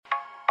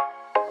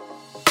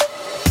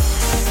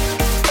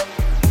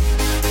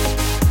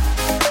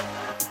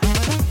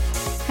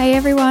Hey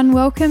everyone,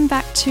 welcome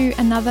back to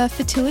another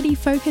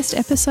fertility-focused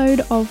episode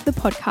of the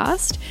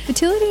podcast.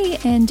 Fertility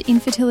and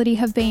infertility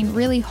have been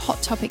really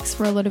hot topics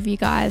for a lot of you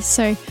guys,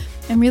 so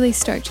I'm really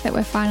stoked that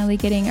we're finally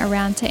getting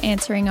around to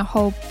answering a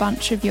whole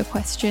bunch of your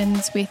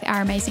questions with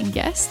our amazing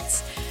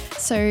guests.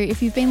 So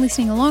if you've been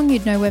listening along,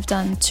 you'd know we've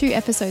done 2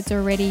 episodes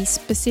already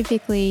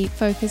specifically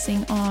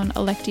focusing on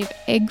elective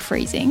egg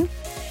freezing.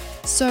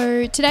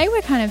 So today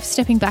we're kind of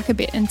stepping back a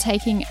bit and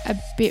taking a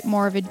bit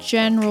more of a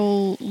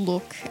general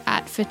look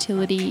at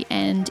fertility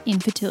and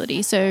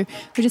infertility. So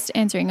we're just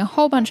answering a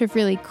whole bunch of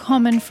really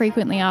common,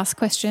 frequently asked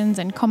questions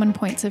and common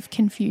points of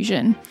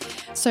confusion.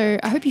 So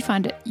I hope you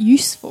find it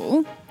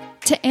useful.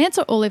 To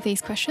answer all of these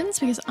questions,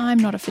 because I'm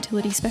not a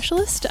fertility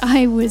specialist,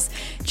 I was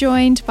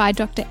joined by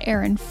Dr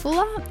Erin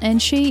Fuller,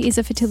 and she is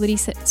a fertility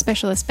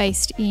specialist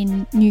based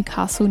in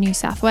Newcastle, New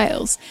South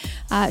Wales.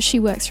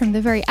 She works from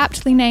the very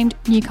aptly named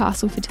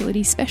Newcastle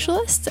Fertility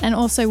Specialists and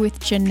also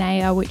with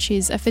Genea, which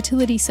is a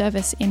fertility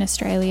service in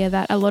Australia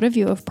that a lot of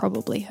you have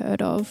probably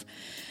heard of.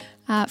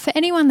 For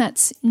anyone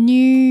that's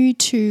new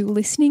to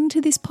listening to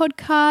this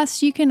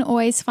podcast, you can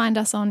always find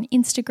us on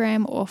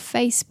Instagram or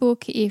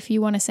Facebook if you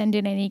want to send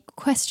in any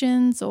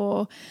questions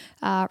or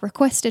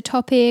request a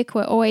topic.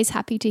 We're always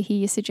happy to hear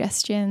your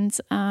suggestions.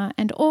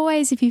 And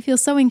always, if you feel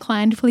so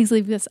inclined, please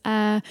leave us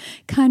a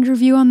kind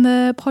review on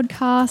the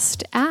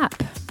podcast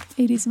app.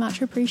 It is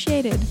much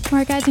appreciated. All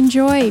right, guys,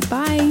 enjoy.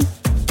 Bye.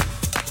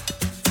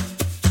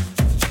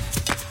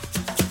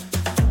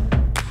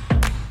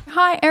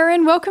 Hi,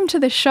 Erin. Welcome to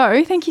the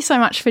show. Thank you so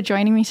much for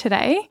joining me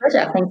today.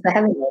 Pleasure. Thanks for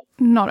having me.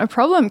 Not a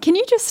problem. Can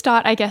you just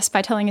start, I guess,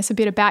 by telling us a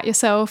bit about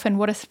yourself and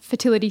what a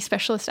fertility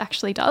specialist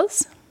actually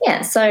does?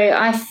 Yeah, so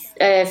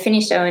I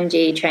finished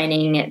ONG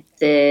training at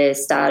the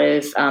start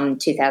of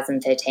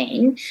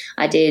 2013.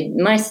 I did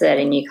most of that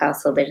in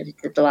Newcastle, but I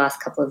did the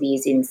last couple of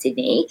years in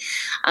Sydney.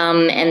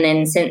 And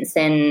then since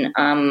then,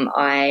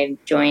 I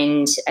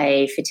joined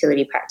a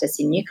fertility practice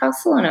in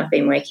Newcastle, and I've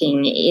been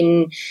working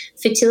in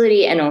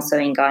fertility and also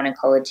in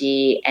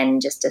gynecology and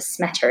just a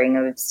smattering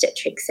of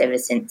obstetrics ever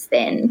since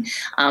then.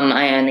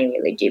 I only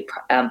really do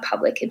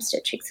public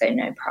obstetrics, so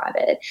no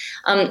private.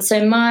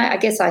 So I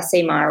guess I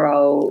see my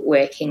role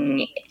working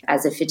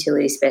as a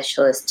fertility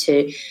specialist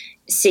to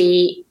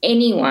see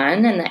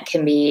anyone, and that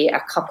can be a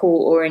couple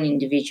or an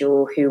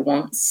individual who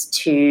wants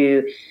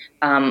to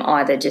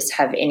either just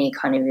have any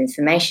kind of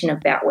information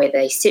about where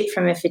they sit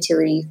from a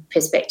fertility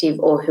perspective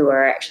or who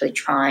are actually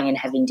trying and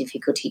having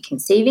difficulty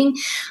conceiving.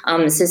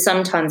 So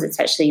sometimes it's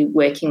actually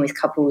working with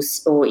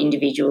couples or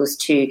individuals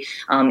to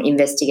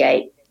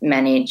investigate,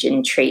 manage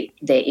and treat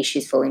their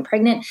issues falling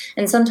pregnant.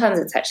 And sometimes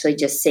it's actually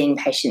just seeing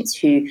patients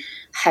who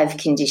have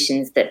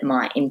conditions that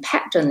might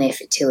impact on their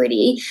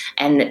fertility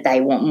and that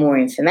they want more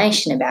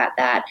information about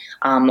that,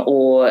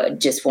 or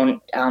just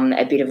want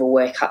a bit of a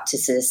workup to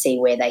sort of see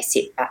where they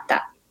sit at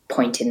that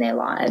point in their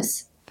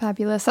lives.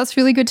 Fabulous. That's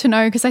really good to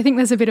know, because I think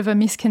there's a bit of a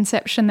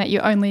misconception that you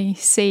only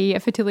see a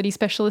fertility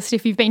specialist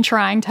if you've been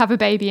trying to have a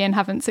baby and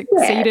haven't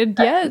succeeded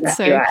yet.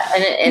 Exactly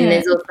right. And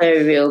there's also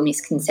a real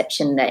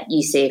misconception that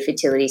you see a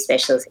fertility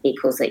specialist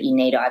equals that you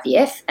need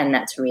IVF, and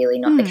that's really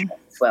not the case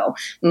as well.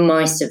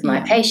 Most of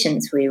my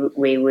patients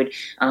we would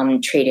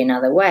treat in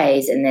other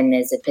ways, and then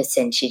there's a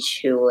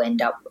percentage who will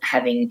end up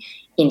having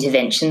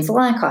interventions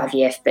like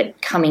IVF, but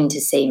coming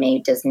to see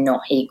me does not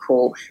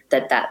equal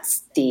that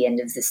that's the end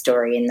of the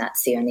story and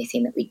that's the only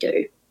thing that we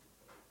do.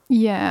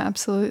 Yeah,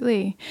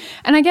 absolutely.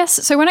 And I guess,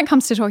 so when it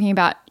comes to talking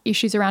about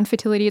issues around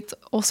fertility, it's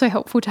also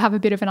helpful to have a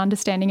bit of an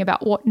understanding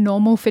about what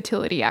normal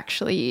fertility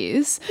actually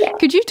is. Yeah.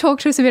 Could you talk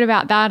to us a bit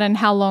about that and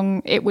how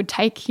long it would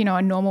take,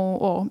 a normal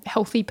or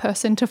healthy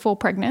person to fall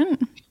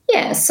pregnant?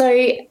 Yeah,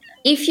 so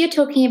if you're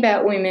talking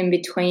about women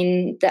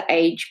between the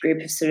age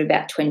group of sort of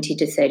about 20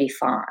 to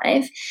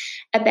 35,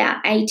 about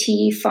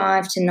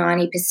 85 to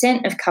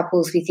 90% of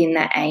couples within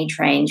that age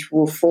range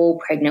will fall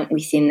pregnant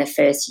within the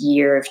first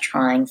year of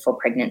trying for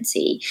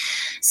pregnancy.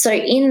 So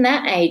in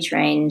that age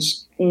range,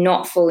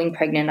 not falling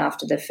pregnant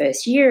after the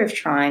first year of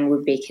trying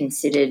would be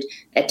considered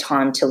a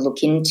time to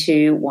look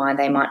into why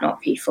they might not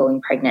be falling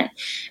pregnant.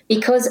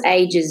 Because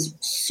age is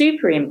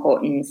super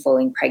important in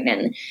falling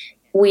pregnant,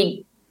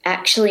 we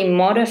actually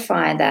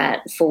modify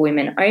that for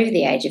women over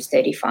the age of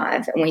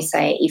 35, and we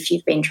say if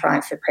you've been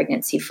trying for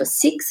pregnancy for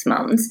 6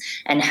 months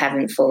and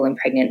haven't fallen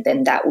pregnant,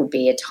 then that would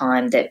be a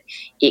time that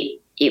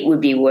it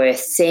would be worth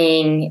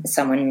seeing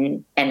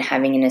someone and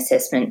having an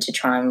assessment to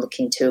try and look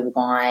into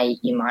why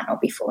you might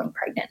not be falling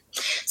pregnant.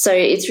 So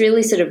it's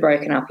really sort of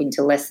broken up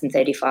into less than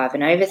 35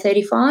 and over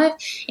 35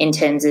 in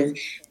terms of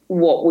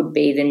what would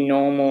be the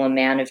normal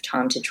amount of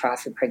time to try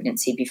for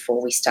pregnancy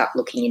before we start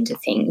looking into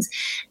things.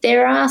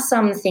 There are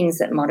some things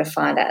that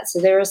modify that. So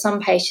there are some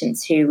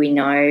patients who we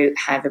know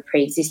have a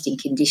pre-existing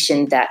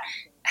condition that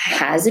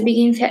has a big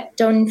impact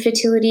on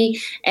fertility,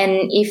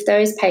 and if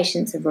those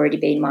patients have already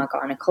been my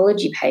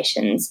gynecology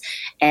patients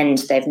and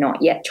they've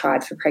not yet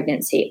tried for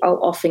pregnancy,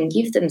 I'll often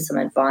give them some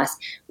advice.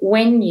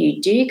 When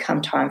you do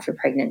come time for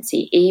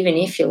pregnancy, even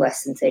if you're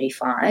less than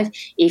 35,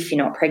 if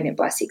you're not pregnant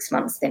by 6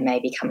 months, then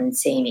maybe come and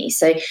see me.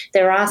 So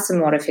there are some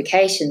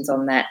modifications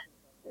on that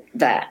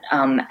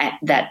at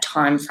that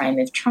time frame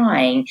of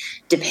trying,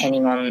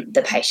 depending on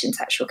the patient's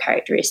actual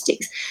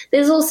characteristics.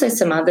 There's also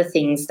some other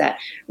things that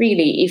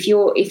really, if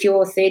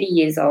you're 30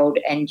 years old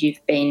and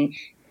you've been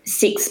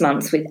 6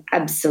 months with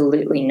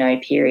absolutely no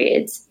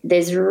periods,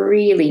 there's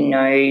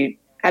really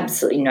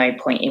absolutely no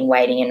point in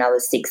waiting another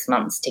 6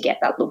 months to get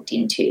that looked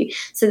into.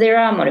 So there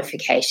are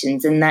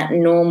modifications, and that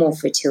normal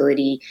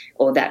fertility,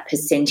 or that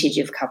percentage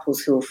of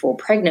couples who will fall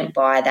pregnant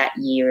by that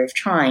year of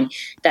trying,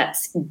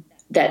 that's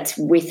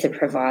with the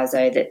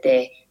proviso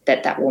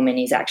that woman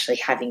is actually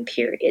having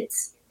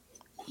periods.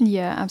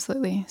 Yeah,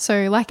 absolutely.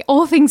 So like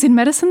all things in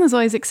medicine, there's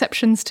always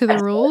exceptions to the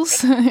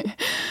rules.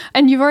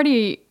 And you've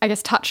already, I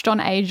guess, touched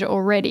on age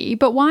already,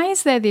 but why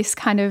is there this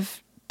kind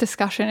of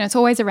discussion? It's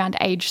always around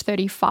age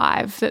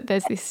 35 that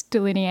there's this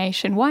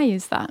delineation. Why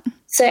is that?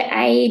 So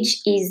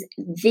age is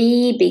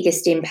the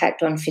biggest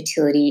impact on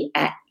fertility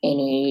at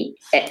any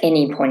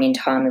point in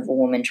time of a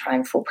woman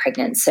trying to fall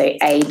pregnant. So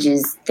age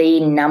is the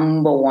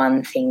number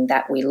one thing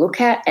that we look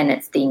at, and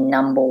it's the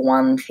number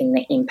one thing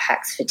that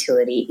impacts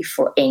fertility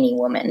for any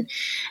woman.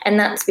 And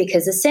that's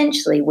because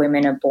essentially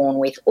women are born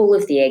with all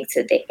of the eggs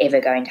that they're ever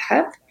going to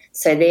have.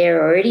 So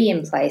they're already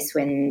in place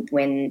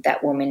when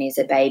that woman is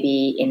a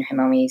baby in her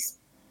mummy's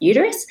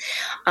uterus,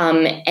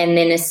 and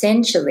then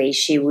essentially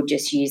she will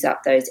just use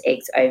up those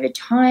eggs over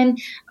time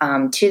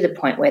to the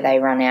point where they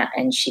run out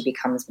and she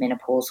becomes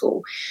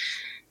menopausal.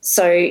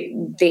 So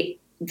the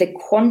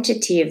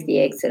quantity of the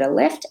eggs that are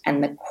left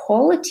and the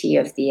quality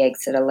of the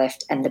eggs that are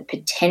left and the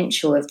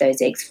potential of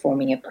those eggs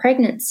forming a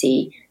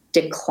pregnancy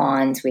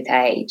declines with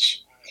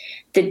age.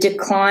 The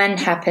decline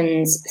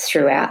happens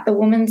throughout the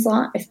woman's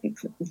life,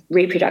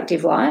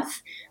 reproductive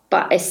life,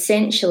 but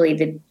essentially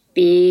the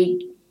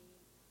big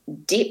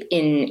dip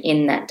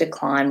in that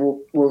decline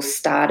will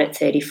start at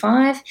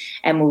 35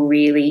 and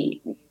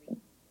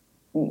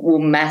will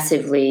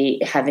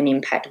massively have an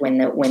impact when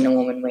the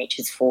woman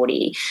reaches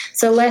 40.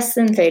 So less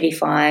than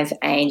 35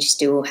 age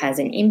still has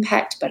an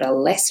impact, but a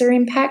lesser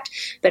impact.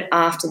 But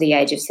after the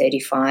age of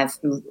 35,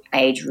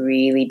 age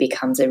really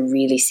becomes a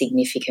really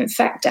significant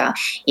factor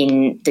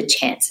in the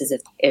chances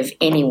of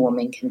any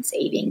woman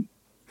conceiving.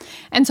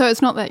 And so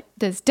it's not that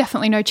there's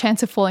definitely no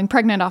chance of falling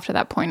pregnant after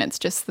that point. It's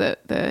just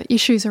the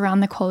issues around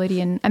the quality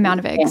and amount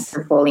of eggs.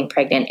 Falling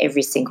pregnant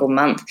every single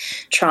month,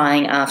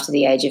 trying after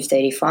the age of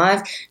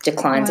 35,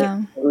 declines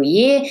every single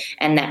year,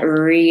 and that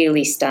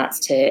really starts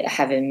to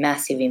have a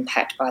massive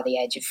impact by the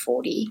age of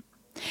 40.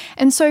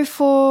 And so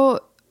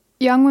for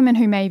young women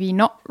who may be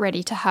not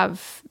ready to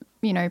have,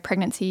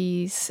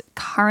 pregnancies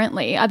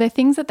currently, are there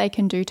things that they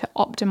can do to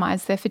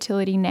optimize their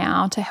fertility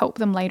now to help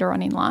them later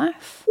on in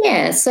life?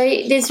 Yeah, so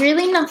there's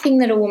really nothing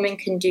that a woman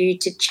can do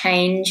to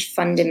change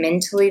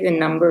fundamentally the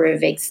number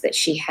of eggs that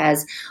she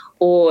has,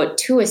 or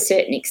to a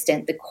certain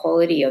extent the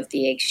quality of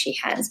the eggs she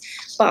has.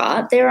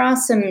 But there are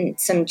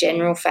some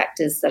general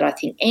factors that I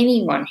think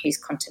anyone who's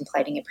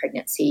contemplating a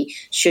pregnancy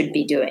should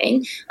be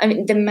doing. I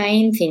mean, the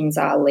main things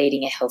are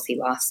leading a healthy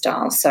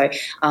lifestyle. So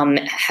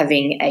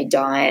having a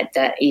diet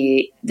that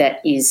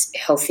is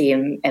healthy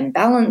and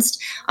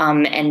balanced,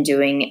 and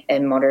doing a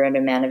moderate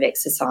amount of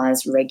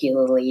exercise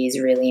regularly is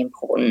really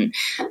important.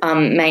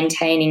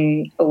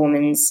 Maintaining a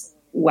woman's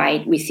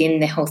weight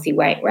within the healthy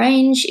weight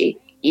range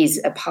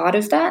is a part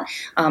of that,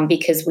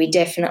 because we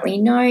definitely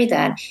know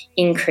that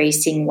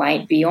increasing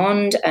weight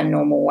beyond a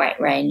normal weight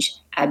range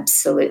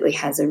absolutely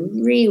has a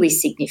really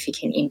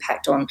significant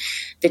impact on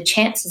the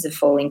chances of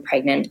falling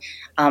pregnant,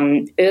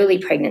 early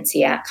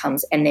pregnancy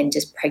outcomes, and then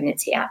just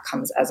pregnancy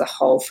outcomes as a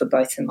whole for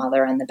both the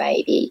mother and the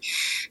baby.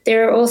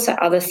 There are also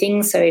other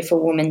things. So if a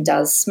woman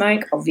does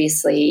smoke,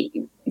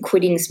 obviously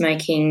quitting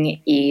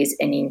smoking is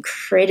an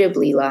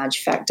incredibly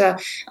large factor.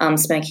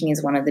 Smoking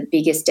is one of the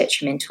biggest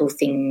detrimental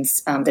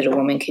things that a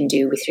woman can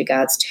do with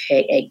regards to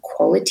her egg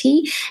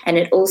quality, and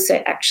it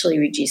also actually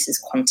reduces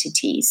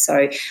quantity.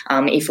 So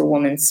if a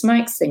woman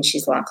smokes, then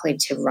she's likely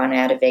to run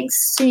out of eggs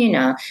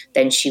sooner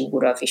than she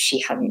would have if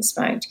she hadn't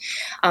smoked.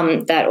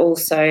 That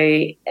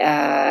also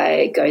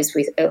goes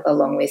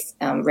along with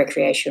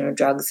recreational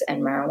drugs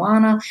and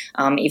marijuana.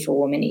 If a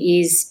woman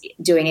is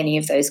doing any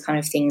of those kind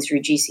of things,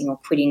 reducing or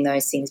quitting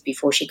those things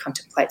before she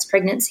contemplates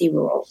pregnancy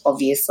will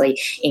obviously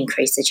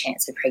increase the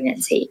chance of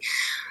pregnancy.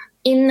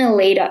 In the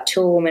lead up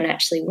to a woman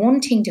actually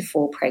wanting to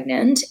fall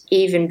pregnant,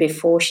 even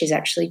before she's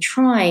actually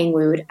trying,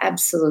 we would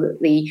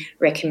absolutely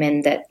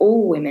recommend that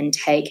all women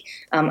take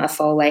a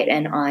folate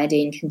and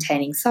iodine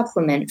containing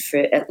supplement for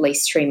at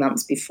least 3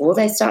 months before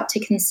they start to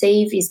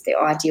conceive is the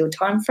ideal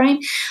time frame.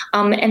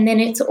 And then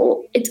it's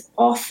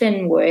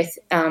often worth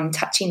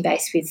touching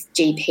base with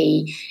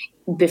GP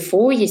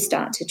before you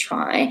start to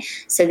try,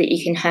 so that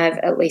you can have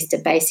at least a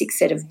basic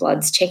set of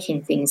bloods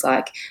checking things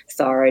like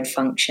thyroid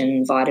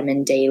function,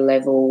 vitamin D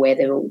level,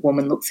 whether a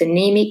woman looks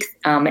anemic,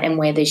 and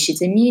whether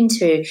she's immune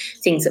to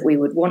things that we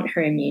would want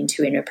her immune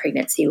to in a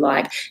pregnancy,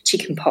 like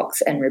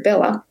chickenpox and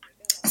rubella.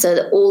 so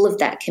that all of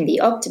that can be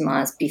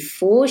optimized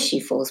before she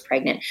falls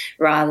pregnant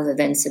rather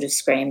than sort of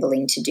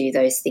scrambling to do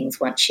those things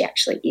once she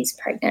actually is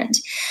pregnant.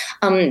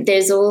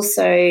 There's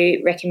also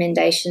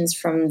recommendations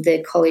from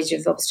the College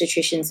of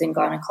Obstetricians and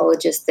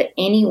Gynecologists that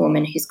any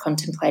woman who's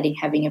contemplating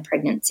having a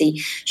pregnancy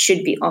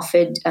should be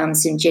offered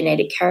some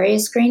genetic carrier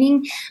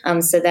screening.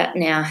 So that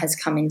now has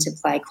come into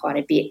play quite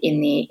a bit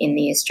in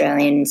the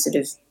Australian sort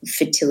of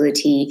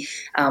fertility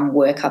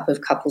workup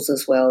of couples,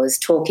 as well as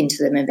talking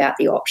to them about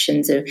the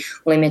options of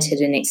limited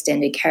and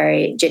extended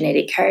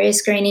genetic carrier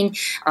screening,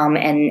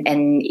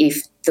 and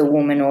if the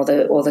woman or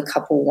the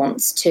couple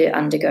wants to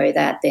undergo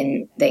that,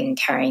 then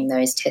carrying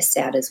those tests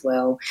out as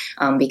well,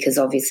 because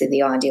obviously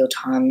the ideal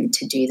time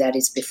to do that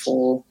is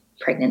before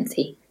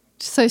pregnancy.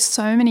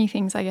 So many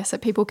things, I guess,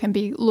 that people can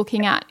be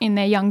looking at in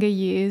their younger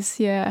years.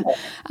 Yeah.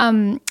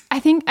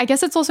 I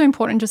guess it's also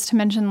important just to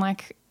mention,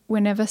 like, we're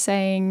never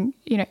saying,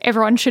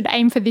 everyone should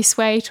aim for this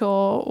weight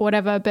or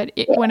whatever, but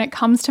when it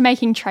comes to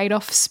making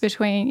trade-offs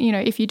between,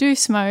 if you do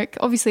smoke,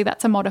 obviously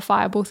that's a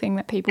modifiable thing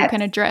that people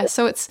can address.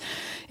 So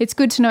it's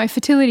good to know if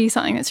fertility is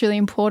something that's really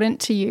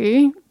important to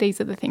you. These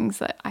are the things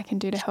that I can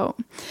do to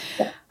help.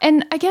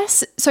 And I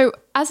guess, so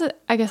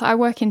I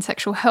work in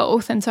sexual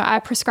health, and so I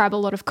prescribe a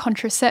lot of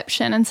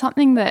contraception, and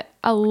something that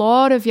a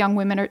lot of young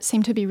women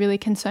seem to be really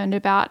concerned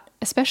about,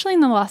 especially in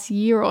the last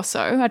year or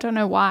so. I don't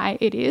know why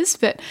it is,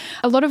 but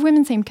a lot of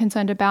women seem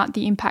concerned about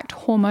the impact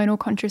hormonal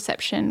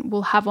contraception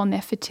will have on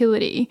their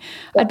fertility.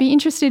 I'd be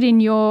interested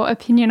in your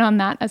opinion on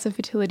that as a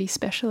fertility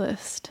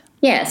specialist.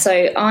 Yeah, so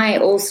I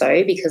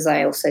also, because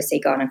I also see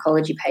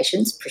gynecology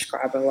patients,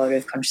 prescribe a lot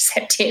of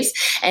contraceptives.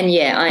 And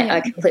I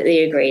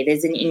completely agree.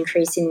 There's an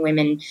increase in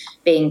women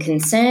being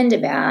concerned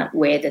about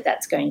whether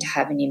that's going to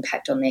have an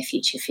impact on their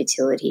future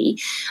fertility.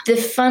 The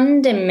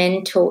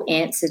fundamental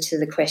answer to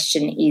the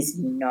question is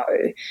no.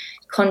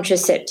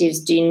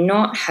 Contraceptives do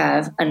not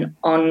have an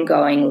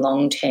ongoing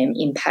long-term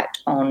impact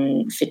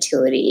on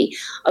fertility.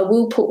 I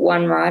will put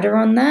one rider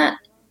on that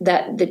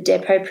the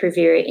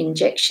Depo-Provera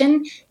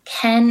injection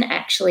can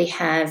actually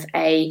have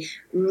a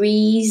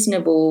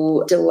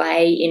reasonable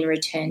delay in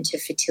return to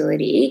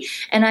fertility.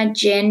 And I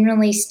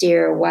generally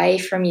steer away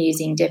from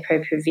using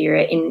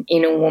Depo-Provera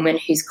in a woman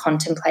who's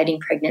contemplating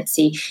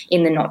pregnancy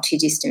in the not too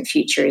distant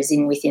future, as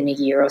in within a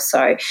year or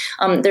so.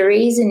 The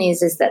reason is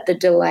that the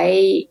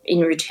delay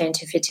in return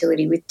to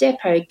fertility with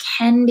Depo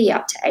can be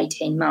up to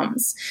 18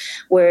 months,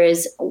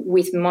 whereas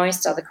with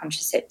most other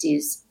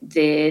contraceptives,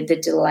 the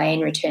delay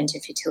in return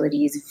to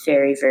fertility is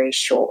very, very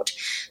short.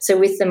 So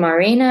with the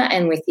Mirena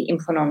and with the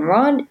Implanon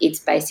rod, it's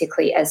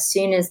basically as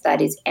soon as that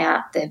is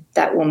out,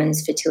 that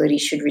woman's fertility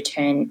should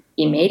return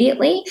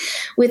immediately.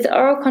 With the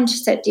oral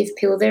contraceptive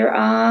pill, there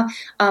are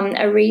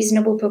a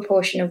reasonable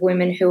proportion of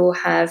women who will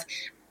have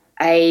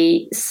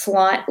a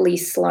slightly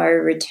slow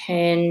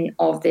return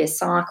of their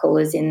cycle,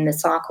 as in the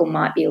cycle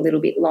might be a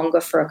little bit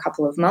longer for a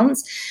couple of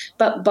months,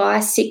 but by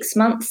 6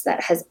 months that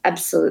has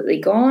absolutely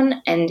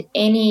gone, and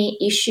any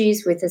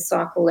issues with the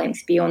cycle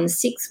length beyond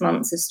 6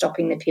 months of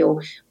stopping the pill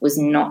was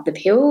not the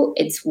pill,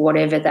 it's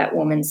whatever that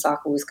woman's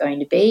cycle was going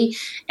to be,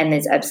 and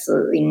there's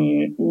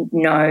absolutely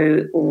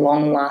no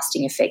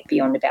long-lasting effect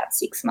beyond about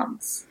 6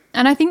 months.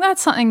 And I think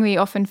that's something we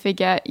often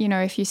forget,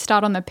 if you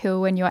start on the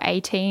pill when you're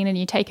 18 and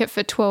you take it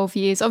for 12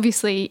 years,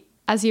 obviously,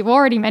 as you've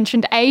already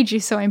mentioned, age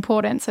is so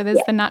important. So there's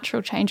the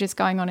natural changes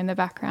going on in the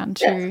background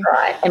too. That's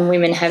right. And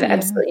women have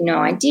absolutely no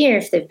idea,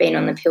 if they've been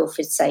on the pill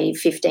for, say,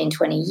 15,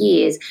 20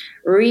 years,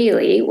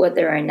 really what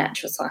their own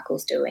natural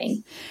cycle's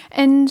doing.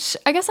 And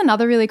I guess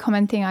another really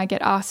common thing I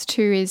get asked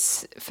too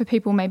is for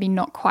people maybe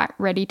not quite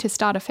ready to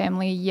start a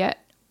family yet,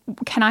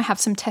 can I have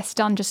some tests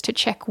done just to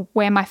check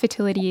where my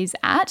fertility is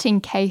at,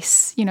 in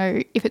case,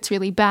 if it's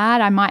really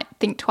bad, I might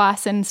think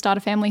twice and start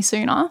a family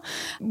sooner?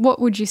 What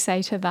would you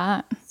say to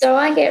that? So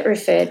I get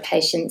referred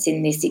patients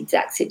in this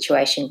exact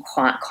situation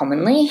quite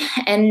commonly,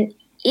 and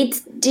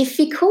it's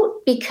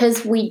difficult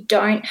because we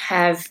don't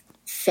have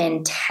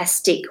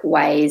fantastic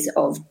ways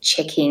of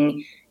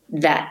checking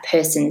that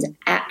person's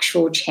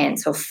actual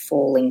chance of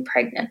falling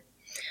pregnant.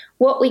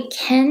 What we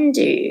can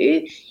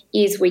do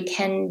is we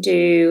can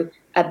do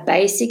a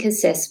basic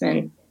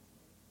assessment,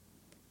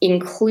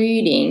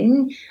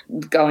 including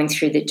going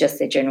through just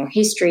their general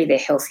history, their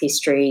health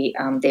history,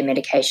 their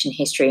medication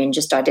history, and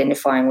just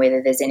identifying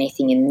whether there's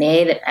anything in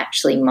there that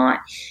actually might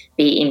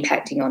be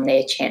impacting on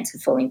their chance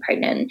of falling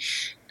pregnant.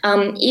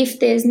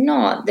 If there's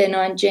not, then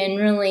I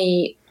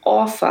generally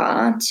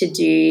offer to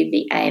do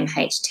the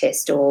AMH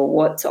test, or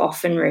what's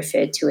often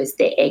referred to as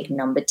the egg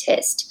number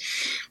test.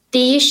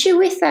 The issue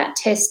with that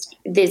test,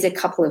 there's a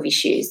couple of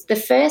issues. The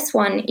first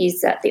one is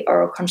that the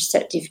oral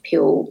contraceptive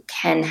pill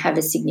can have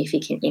a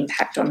significant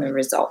impact on the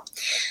result.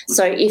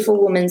 So if a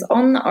woman's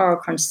on the oral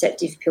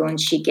contraceptive pill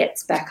and she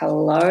gets back a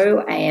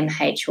low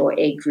AMH or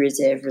egg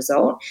reserve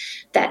result,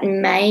 that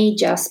may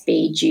just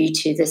be due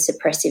to the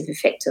suppressive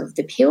effect of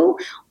the pill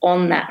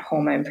on that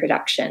hormone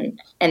production,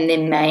 and there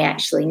may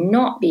actually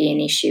not be an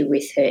issue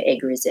with her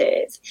egg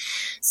reserve.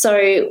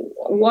 So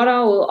what I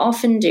will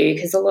often do,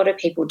 because a lot of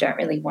people don't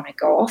really want to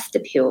go off the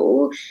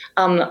pill,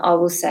 I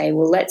will say,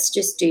 well, let's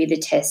just do the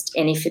test,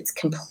 and if it's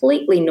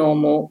completely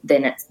normal,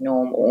 then it's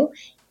normal.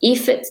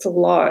 If it's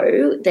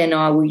low, then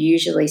I will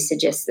usually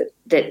suggest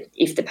that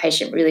if the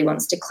patient really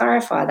wants to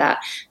clarify that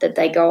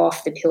they go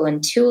off the pill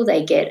until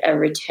they get a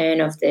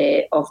return of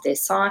their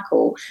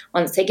cycle.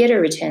 Once they get a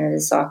return of the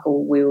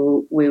cycle, we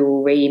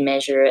will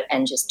remeasure it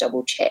and just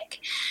double check.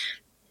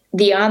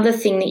 The other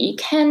thing that you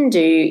can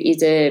do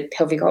is a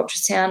pelvic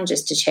ultrasound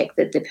just to check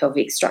that the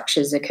pelvic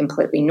structures are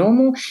completely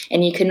normal.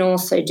 And you can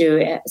also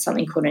do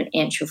something called an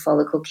antral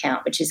follicle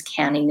count, which is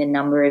counting the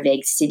number of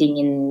eggs sitting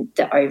in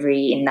the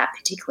ovary in that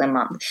particular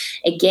month.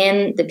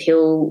 Again, the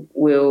pill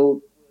will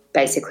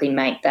basically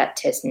make that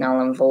test null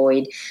and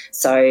void.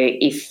 So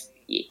if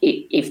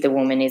the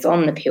woman is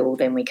on the pill,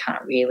 then we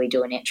can't really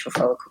do an antral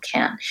follicle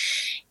count.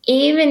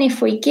 Even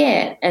if we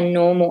get a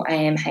normal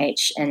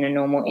AMH and a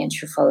normal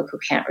antral follicle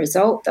count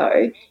result,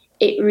 though,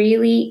 it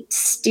really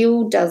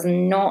still does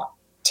not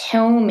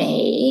tell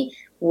me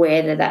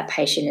whether that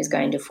patient is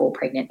going to fall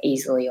pregnant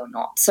easily or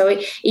not. So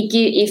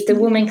if the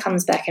woman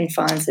comes back and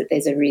finds that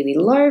there's a really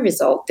low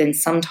result, then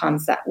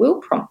sometimes that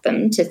will prompt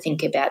them to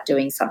think about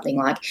doing something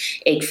like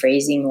egg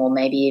freezing, or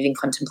maybe even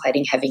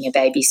contemplating having a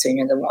baby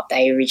sooner than what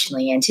they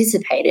originally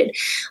anticipated.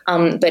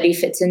 But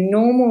if it's a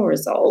normal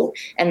result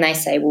and they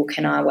say, well,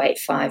 can I wait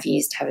 5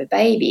 years to have a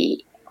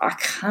baby? I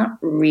can't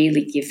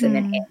really give them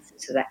an answer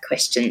to that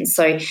question.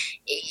 So,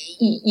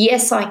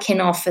 yes, I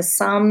can offer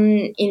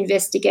some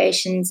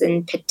investigations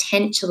and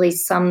potentially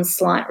some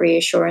slight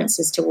reassurance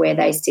as to where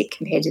they sit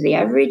compared to the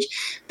average,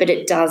 but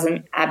it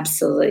doesn't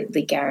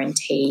absolutely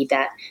guarantee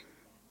that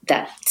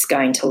that's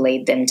going to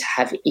lead them to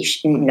have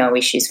no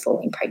issues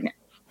falling pregnant.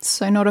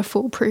 So not a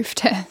foolproof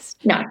test.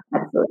 No,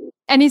 absolutely.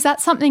 And is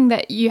that something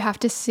that you have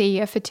to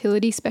see a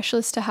fertility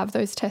specialist to have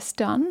those tests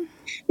done?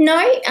 No,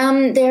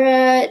 there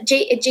are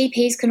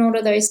GPs can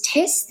order those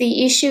tests.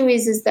 The issue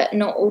is that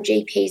not all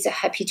GPs are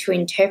happy to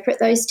interpret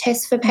those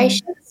tests for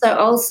patients. So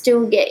I'll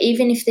still get,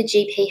 even if the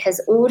GP has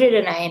ordered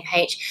an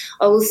AMH,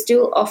 I will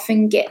still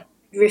often get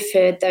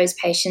referred those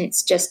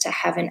patients just to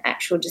have an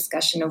actual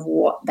discussion of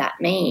what that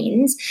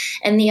means.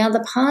 And the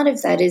other part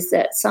of that is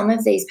that some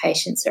of these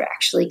patients are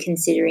actually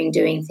considering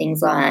doing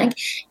things like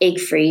egg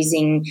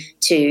freezing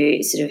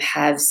to sort of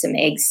have some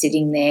eggs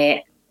sitting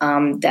there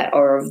that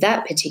are of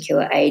that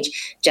particular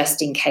age,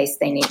 just in case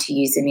they need to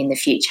use them in the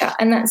future.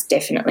 And that's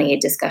definitely a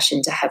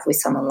discussion to have with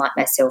someone like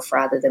myself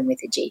rather than with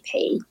a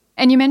GP.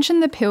 And you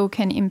mentioned the pill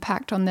can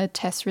impact on the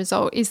test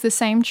result. Is the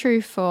same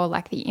true for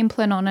like the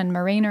Implanon and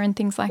Mirena and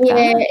things like that?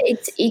 Yeah,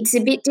 it's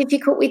a bit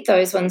difficult with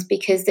those ones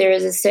because there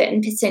is a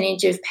certain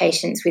percentage of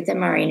patients with a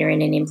Mirena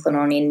and an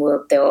Implanon in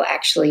where they'll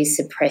actually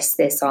suppress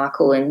their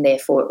cycle, and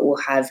therefore it will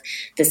have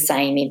the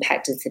same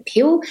impact as the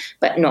pill,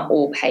 but not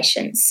all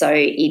patients. So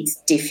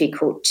it's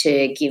difficult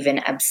to give an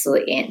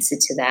absolute answer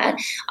to that.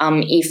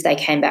 If they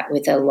came back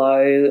with a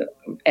low,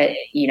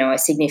 a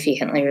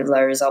significantly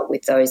low result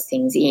with those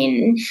things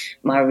in,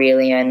 my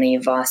really only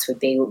advice would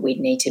be we'd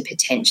need to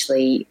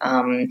potentially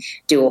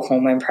do a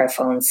hormone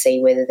profile and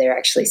see whether they're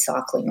actually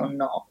cycling or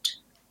not.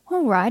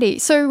 Alrighty.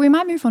 So we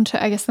might move on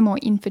to, I guess, the more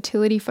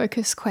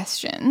infertility-focused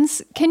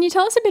questions. Can you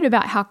tell us a bit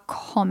about how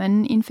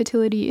common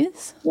infertility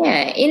is?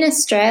 Yeah, in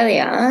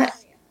Australia,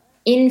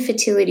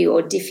 infertility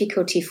or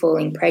difficulty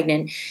falling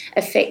pregnant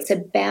affects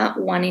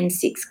about 1 in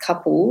 6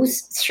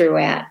 couples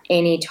throughout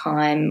any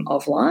time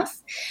of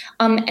life.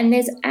 And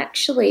there's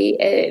actually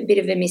a bit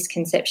of a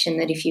misconception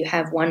that if you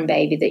have one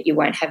baby that you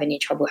won't have any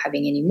trouble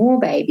having any more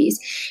babies.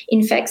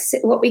 In fact,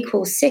 what we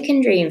call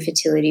secondary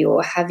infertility,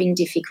 or having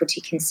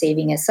difficulty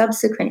conceiving a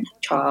subsequent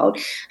child,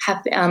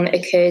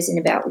 occurs in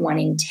about 1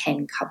 in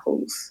 10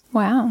 couples.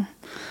 Wow.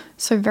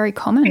 So very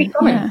common. Pretty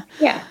common.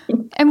 Yeah.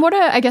 And what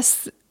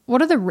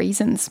are the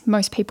reasons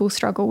most people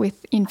struggle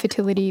with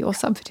infertility or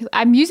subfertility?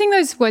 I'm using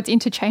those words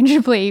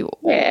interchangeably.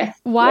 Yeah.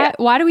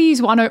 Why do we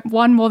use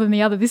one more than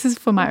the other? This is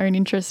for my own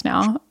interest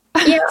now.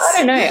 Yeah, I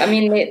don't know. I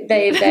mean,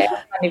 they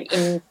are kind of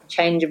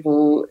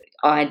interchangeable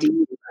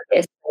ideas, I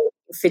guess.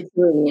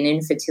 Fertility and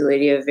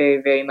infertility are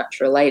very, very much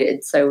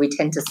related. So we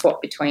tend to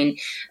swap between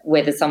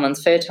whether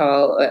someone's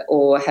fertile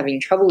or having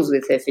troubles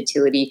with their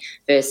fertility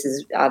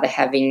versus either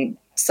having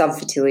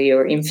subfertility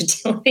or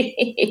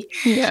infertility.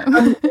 Yeah.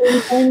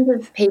 In terms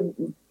of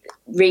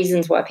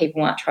reasons why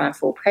people might try and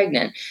fall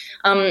pregnant,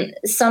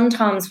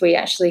 sometimes we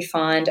actually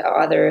find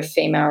either a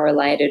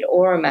female-related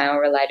or a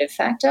male-related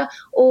factor,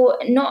 or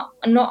not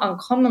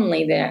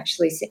uncommonly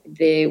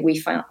we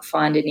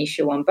find an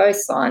issue on both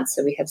sides.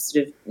 So we have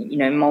sort of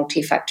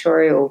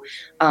multifactorial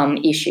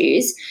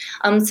issues.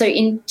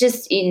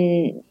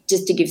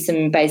 Just to give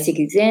some basic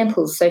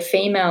examples, so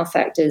female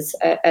factors,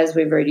 as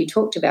we've already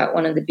talked about,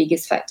 one of the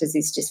biggest factors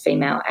is just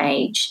female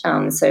age.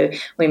 So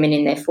women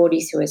in their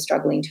 40s who are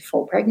struggling to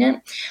fall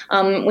pregnant,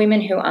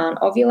 women who aren't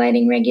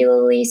ovulating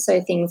regularly,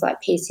 so things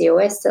like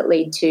PCOS that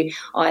lead to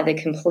either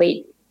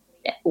complete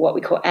what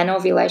we call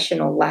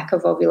anovulation or lack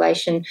of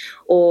ovulation,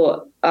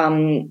 or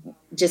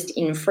just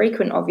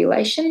infrequent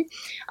ovulation.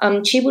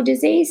 Tubal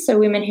disease, so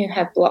women who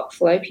have blocked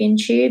fallopian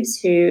tubes,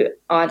 who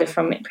either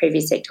from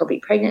previous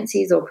ectopic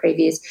pregnancies or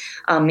previous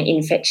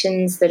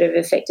infections that have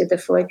affected the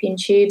fallopian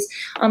tubes,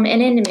 and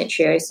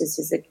endometriosis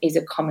is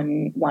a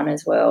common one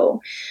as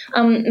well.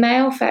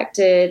 Male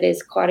factor,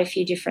 there's quite a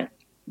few different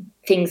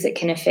things that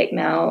can affect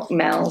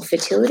male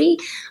fertility.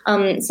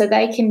 So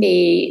they can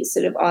be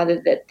sort of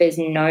either that there's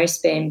no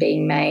sperm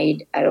being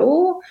made at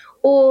all,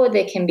 or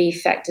there can be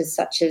factors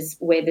such as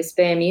where the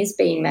sperm is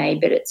being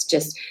made, but it's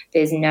just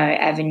there's no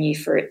avenue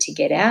for it to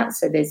get out,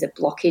 so there's a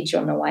blockage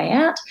on the way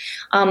out.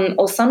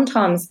 Or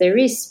sometimes there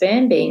is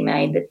sperm being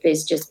made, but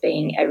there's just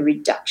being a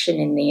reduction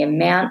in the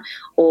amount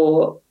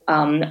or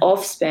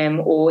of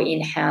sperm or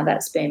in how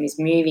that sperm is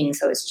moving,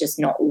 so it's just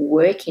not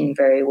working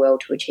very well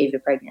to achieve a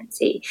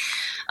pregnancy.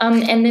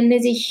 And then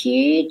there's a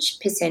huge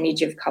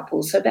percentage of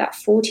couples, so about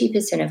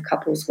 40% of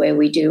couples, where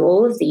we do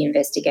all of the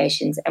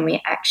investigations and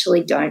we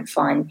actually don't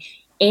find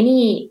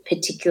any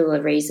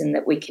particular reason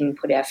that we can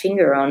put our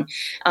finger on,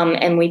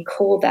 and we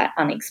call that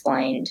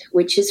unexplained,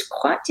 which is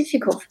quite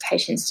difficult for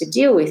patients to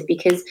deal with,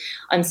 because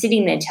I'm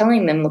sitting there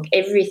telling them, look,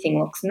 everything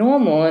looks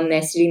normal, and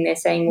they're sitting there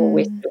saying, well,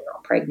 we're still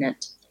not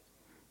pregnant.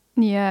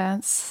 Yeah,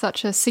 it's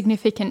such a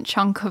significant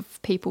chunk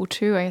of people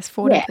too. I guess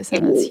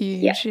 40% is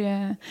huge.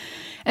 Yeah.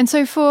 And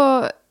so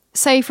for,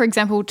 say, for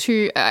example,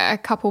 a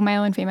couple,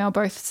 male and female,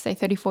 both say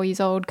 34 years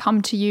old,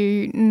 come to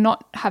you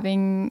not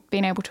having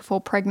been able to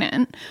fall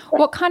pregnant,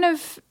 what kind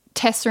of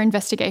tests or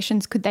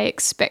investigations could they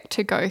expect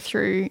to go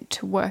through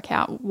to work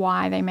out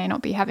why they may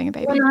not be having a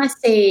baby? When I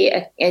see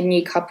a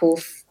new couple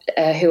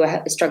who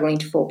are struggling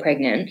to fall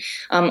pregnant,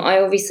 I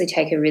obviously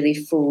take a really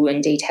full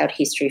and detailed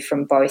history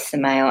from both the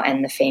male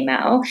and the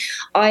female.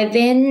 I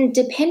then,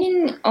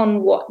 depending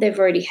on what they've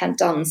already had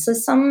done, so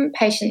some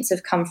patients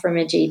have come from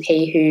a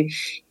GP who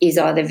is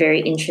either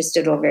very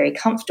interested or very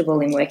comfortable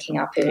in working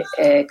up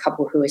a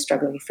couple who are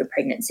struggling for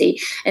pregnancy,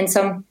 and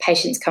some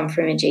patients come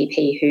from a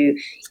GP who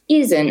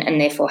isn't and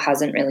therefore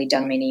hasn't really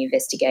done many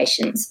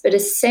investigations. But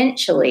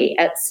essentially,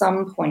 at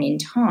some point in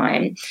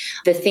time,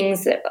 the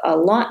things that are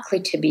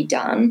likely to be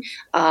done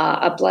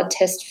are a blood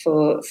test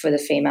for the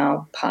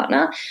female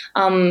partner,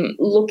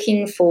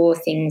 looking for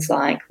things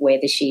like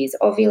whether she is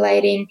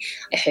ovulating,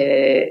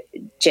 her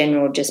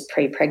general just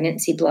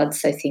pre-pregnancy blood,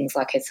 so things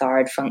like her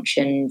thyroid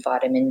function,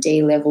 vitamin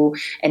D level,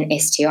 an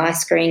STI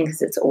screen,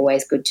 because it's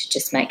always good to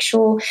just make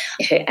sure,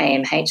 her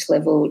AMH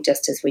level,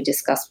 just as we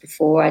discussed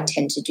before. I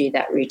tend to do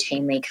that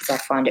routinely because I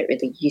find it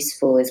really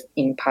useful as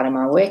in part of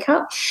my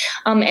workup.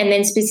 And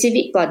then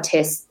specific blood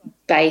tests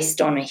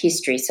based on a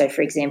history. So,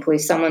 for example,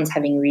 if someone's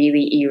having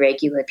really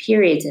irregular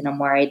periods and I'm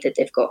worried that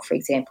they've got, for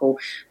example,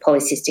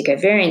 polycystic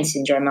ovarian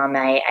syndrome, I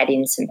may add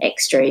in some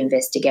extra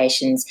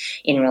investigations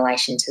in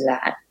relation to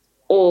that,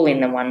 all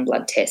in the one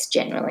blood test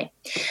generally.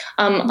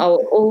 I'll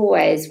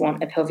always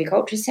want a pelvic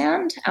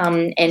ultrasound,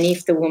 and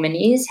if the woman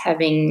is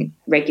having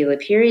regular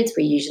periods,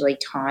 we usually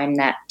time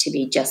that to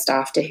be just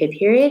after her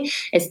period.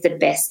 It's the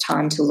best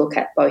time to look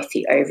at both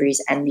the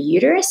ovaries and the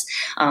uterus,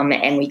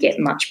 and we get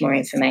much more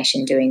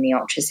information doing the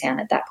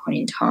ultrasound at that point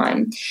in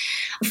time.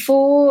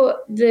 For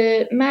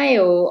the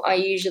male, I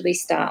usually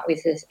start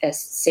with a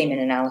semen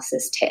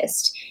analysis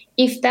test.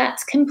 If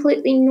that's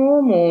completely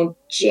normal,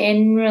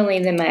 generally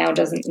the male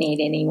doesn't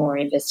need any more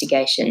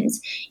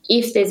investigations.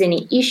 If there's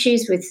any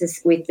issues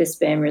with the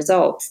sperm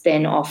results,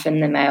 then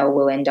often the male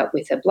will end up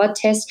with a blood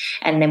test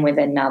and then with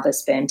another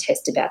sperm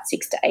test about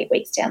 6 to 8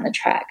 weeks down the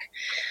track.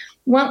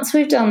 Once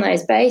we've done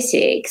those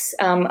basics,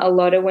 a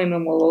lot of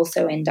women will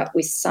also end up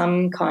with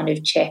some kind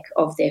of check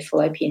of their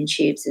fallopian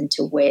tubes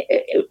into where,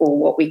 or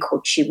what we call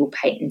tubal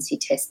patency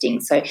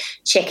testing, so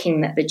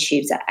checking that the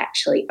tubes are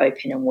actually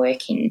open and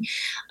working.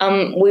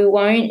 We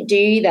won't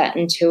do that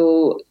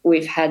until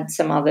we've had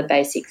some other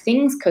basic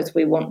things, because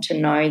we want to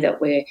know that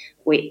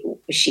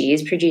she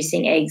is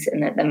producing eggs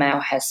and that the male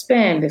has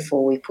sperm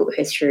before we put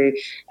her through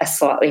a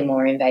slightly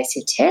more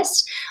invasive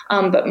test.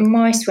 But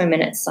most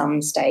women at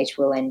some stage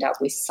will end up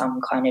with some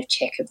kind of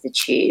check of the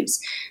tubes.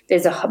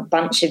 There's a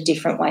bunch of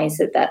different ways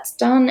that that's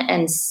done,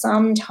 and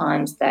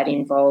sometimes that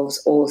involves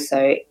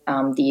also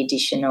the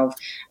addition of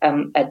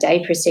a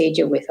day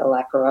procedure with a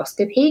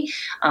laparoscopy,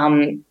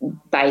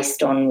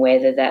 based on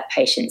whether that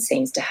patient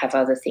seems to have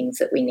other things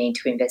that we need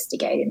to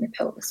investigate in the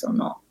pelvis or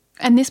not.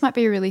 And this might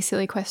be a really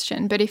silly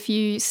question, but if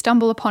you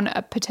stumble upon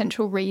a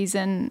potential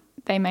reason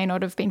they may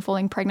not have been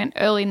falling pregnant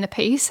early in the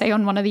piece, say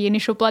on one of the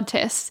initial blood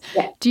tests,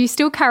 do you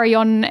still carry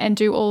on and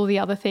do all the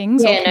other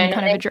things, or can you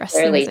kind of address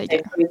them as they go?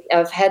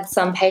 I've had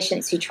some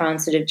patients who try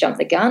and sort of jump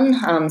the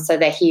gun, so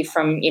they hear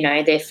from,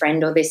 their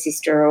friend or their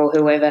sister or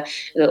whoever,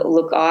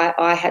 look,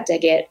 I had to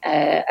get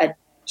a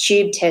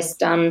tube test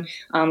done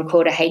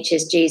called a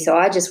HSG, so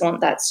I just want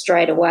that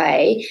straight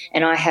away,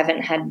 and I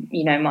haven't had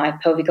my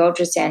pelvic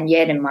ultrasound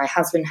yet, and my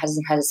husband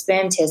hasn't had a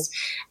sperm test.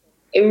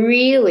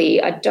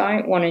 really, I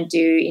don't want to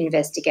do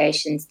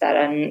investigations that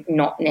are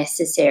not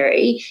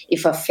necessary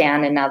if I've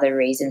found another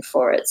reason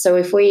for it. So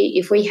if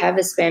we have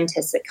a sperm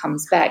test that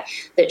comes back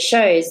that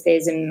shows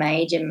there's a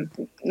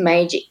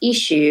major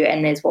issue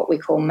and there's what we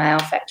call male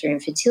factor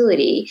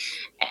infertility,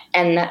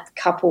 and that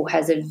couple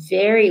has a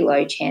very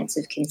low chance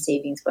of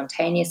conceiving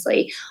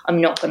spontaneously, I'm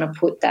not going to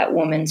put that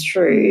woman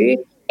through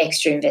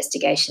extra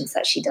investigations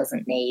that she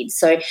doesn't need.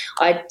 So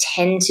I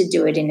tend to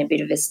do it in a bit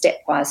of a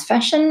stepwise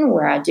fashion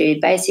where I do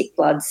basic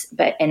bloods,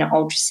 but an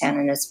ultrasound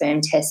and a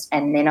sperm test,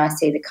 and then I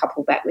see the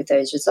couple back with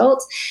those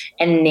results,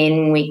 and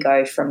then we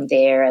go from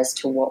there as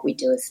to what we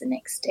do as the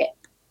next step.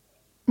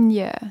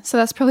 Yeah, so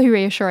that's probably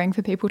reassuring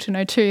for people to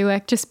know too,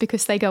 like just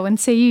because they go and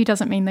see you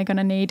doesn't mean they're going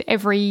to need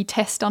every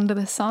test under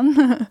the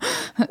sun.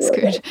 That's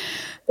good.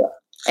 Yeah.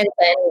 And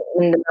then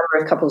the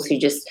number of couples who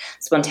just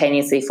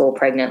spontaneously fall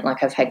pregnant,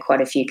 like I've had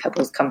quite a few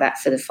couples come back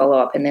for the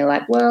follow-up and they're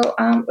like, well,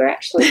 we're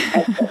actually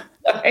pregnant.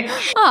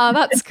 Oh,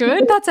 that's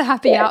good. That's a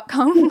happy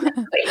outcome.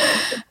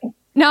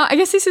 Now, I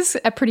guess this is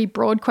a pretty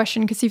broad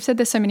question because you've said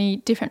there's so many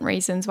different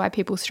reasons why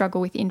people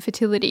struggle with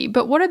infertility,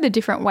 but what are the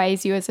different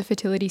ways you as a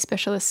fertility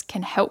specialist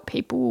can help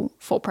people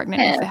fall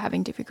pregnant if they're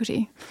having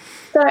difficulty?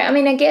 So, I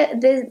mean, I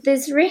get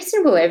there's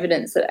reasonable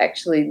evidence that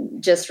actually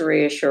just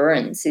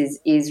reassurance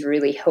is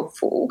really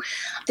helpful.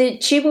 The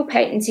tubal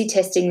patency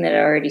testing that I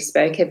already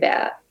spoke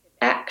about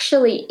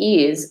actually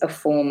is a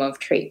form of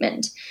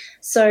treatment.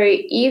 So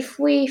if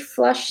we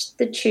flush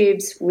the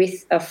tubes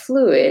with a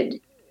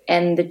fluid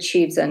and the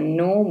tubes are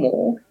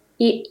normal,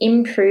 it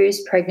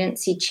improves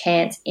pregnancy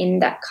chance in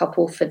that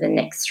couple for the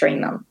next 3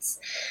 months.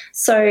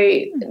 So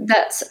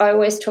I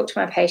always talk to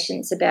my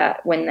patients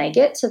about when they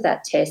get to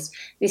that test,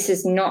 this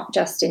is not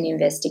just an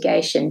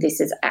investigation, this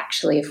is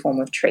actually a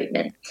form of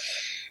treatment.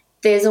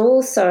 There's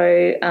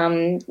also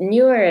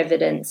newer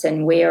evidence,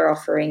 and we are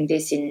offering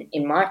this in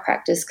my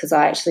practice because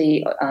I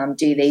actually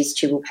do these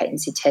tubal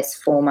patency tests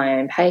for my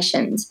own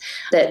patients,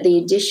 that the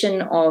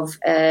addition of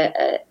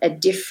a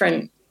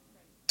different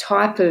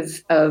type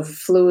of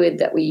fluid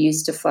that we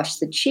use to flush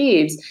the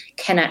tubes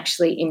can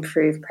actually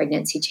improve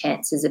pregnancy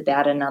chances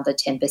about another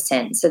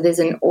 10%. So there's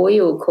an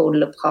oil called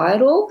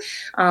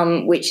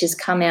Lepiodol, which has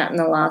come out in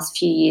the last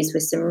few years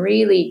with some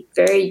really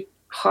very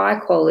high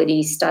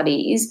quality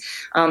studies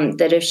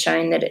that have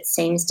shown that it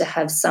seems to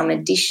have some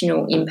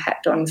additional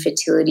impact on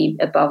fertility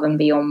above and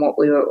beyond what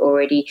we were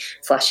already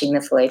flushing the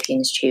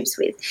fallopian tubes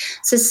with.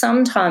 So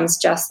sometimes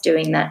just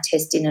doing that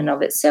test in and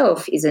of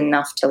itself is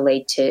enough to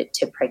lead to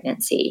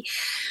pregnancy.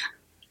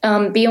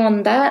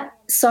 Beyond that,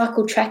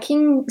 cycle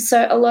tracking.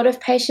 So a lot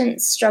of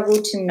patients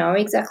struggle to know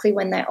exactly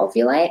when they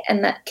ovulate,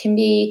 and that can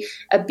be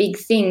a big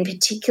thing,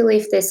 particularly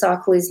if their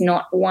cycle is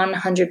not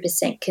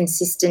 100%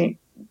 consistent,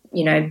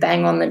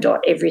 bang on the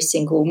dot every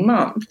single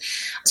month.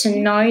 To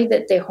know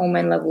that their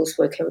hormone levels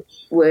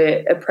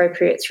were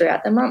appropriate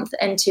throughout the month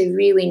and to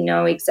really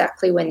know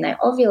exactly when they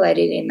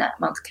ovulated in that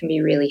month can be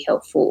really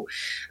helpful.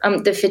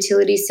 The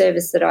fertility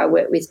service that I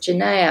work with,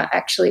 Janaea,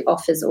 actually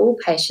offers all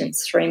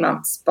patients 3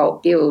 months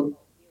bulk build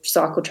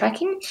cycle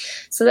tracking.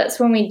 So that's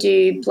when we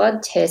do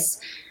blood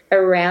tests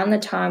around the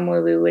time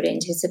where we would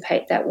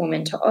anticipate that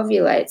woman to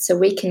ovulate, so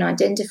we can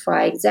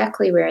identify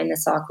exactly where in the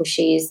cycle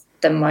she is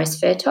the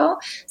most fertile,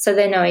 so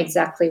they know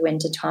exactly when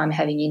to time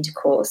having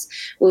intercourse.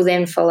 We'll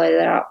then follow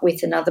that up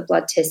with another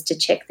blood test to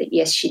check that,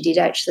 yes, she did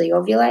actually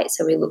ovulate,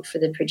 so we look for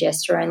the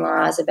progesterone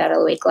levels about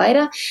a week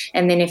later,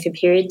 and then if a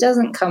period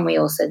doesn't come, we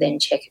also then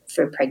check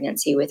for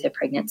pregnancy with a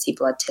pregnancy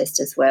blood test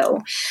as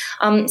well.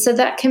 So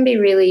that can be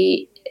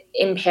really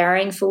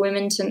empowering for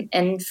women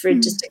and for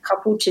just a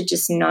couple to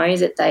just know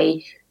that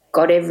they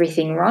got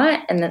everything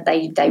right and that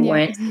they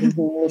weren't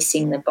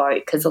missing the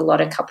boat, because a lot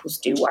of couples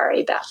do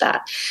worry about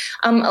that.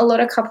 A lot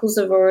of couples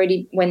have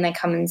already, when they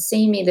come and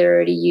see me, they're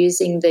already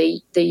using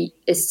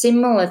a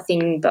similar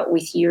thing but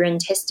with urine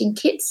testing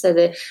kits. So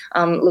they're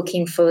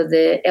looking for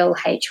the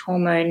LH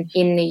hormone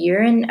in the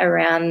urine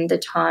around the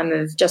time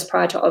of just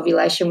prior to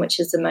ovulation, which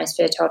is the most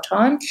fertile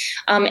time.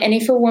 And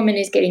if a woman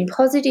is getting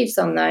positives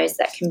on those,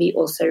 that can be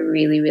also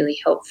really, really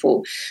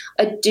helpful.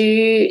 I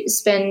do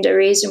spend a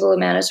reasonable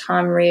amount of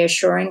time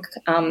reassuring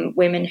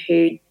women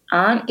who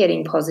aren't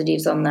getting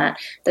positives on that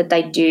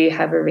they do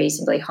have a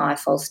reasonably high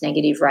false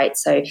negative rate,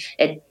 so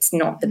it's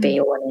not the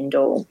be-all and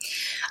end-all.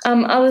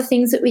 Other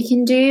things that we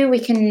can do,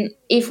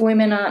 if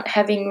women aren't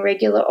having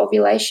regular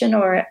ovulation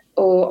or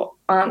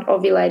aren't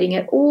ovulating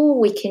at all,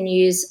 we can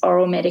use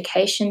oral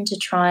medication to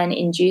try and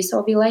induce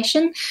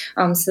ovulation.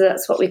 So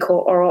that's what we call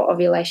oral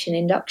ovulation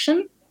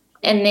induction.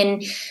 And then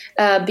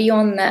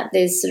beyond that,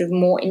 there's sort of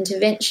more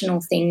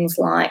interventional things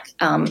like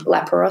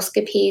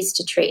laparoscopies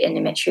to treat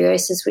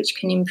endometriosis, which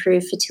can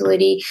improve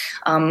fertility,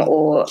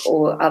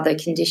 or other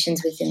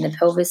conditions within the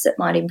pelvis that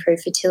might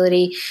improve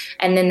fertility.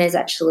 And then there's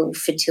actual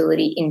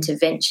fertility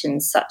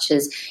interventions such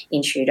as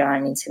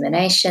intrauterine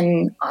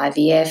insemination,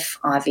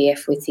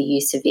 IVF with the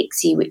use of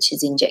ICSI, which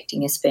is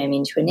injecting a sperm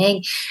into an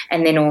egg,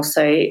 and then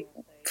also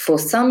for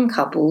some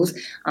couples,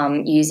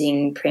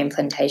 using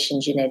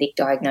preimplantation genetic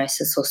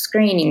diagnosis or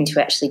screening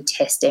to actually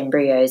test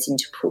embryos and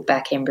to put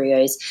back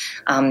embryos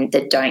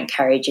that don't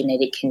carry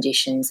genetic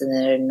conditions and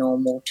that are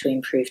normal to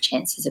improve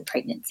chances of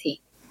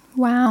pregnancy.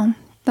 Wow.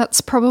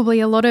 That's probably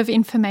a lot of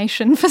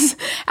information for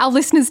our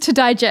listeners to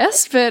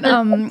digest, but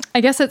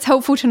I guess it's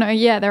helpful to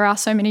know, there are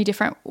so many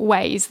different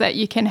ways that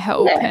you can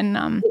help. Yeah,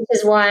 and which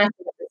is why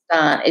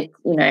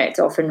it's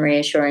often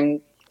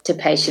reassuring to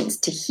patients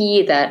to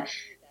hear that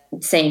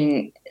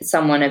seeing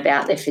someone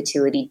about their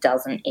fertility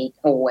doesn't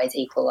always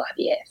equal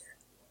IVF.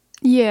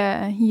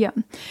 Yeah.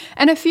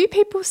 And a few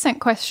people sent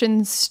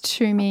questions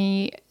to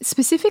me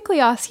specifically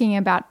asking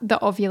about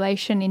the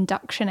ovulation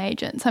induction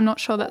agents. I'm not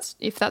sure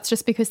if that's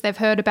just because they've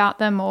heard about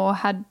them or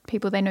had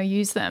people they know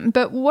use them.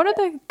 But what are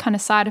the kind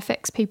of side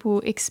effects people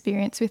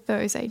experience with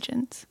those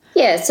agents?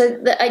 Yeah,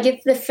 so I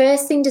guess the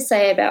first thing to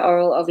say about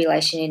oral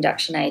ovulation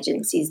induction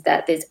agents is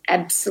that there's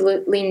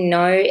absolutely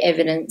no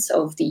evidence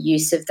of the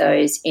use of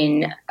those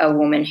in a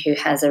woman who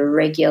has a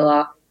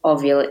regular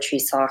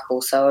ovulatory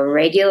cycle. So a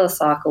regular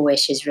cycle where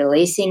she's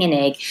releasing an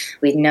egg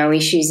with no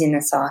issues in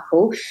the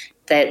cycle,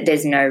 that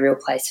there's no real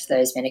place for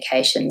those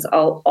medications.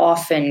 I'll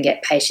often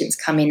get patients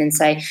come in and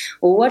say,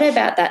 well, what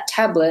about that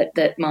tablet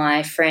that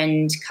my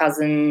friend,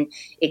 cousin,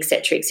 et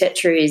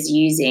cetera, is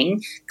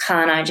using?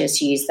 Can't I just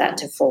use that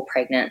to fall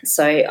pregnant?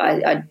 So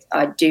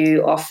I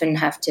do often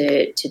have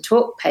to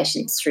talk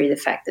patients through the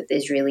fact that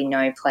there's really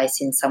no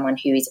place in someone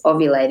who is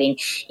ovulating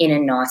in a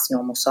nice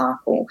normal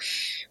cycle.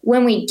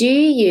 When we do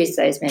use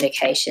those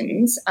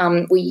medications,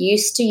 we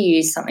used to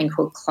use something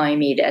called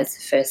Clomid as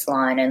the first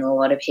line, and a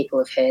lot of people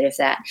have heard of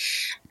that.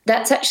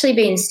 That's actually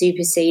been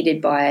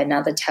superseded by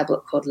another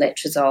tablet called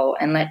letrozole,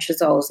 and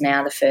letrozole is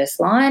now the first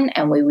line,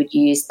 and we would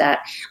use that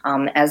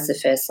as the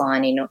first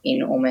line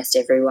in almost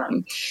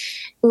everyone.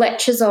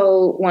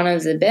 Letrozole, one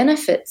of the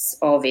benefits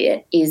of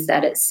it is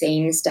that it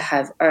seems to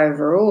have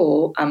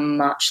overall a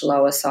much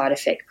lower side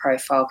effect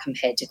profile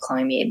compared to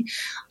Clomid.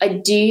 I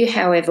do,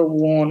 however,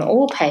 warn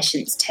all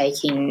patients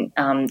taking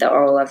the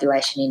oral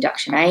ovulation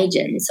induction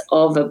agents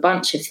of a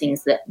bunch of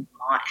things that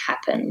might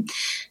happen.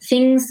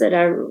 Things that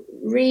are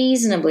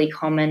reasonably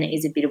common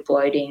is a bit of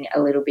bloating, a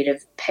little bit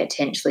of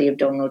potentially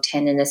abdominal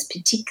tenderness,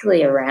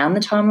 particularly around the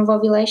time of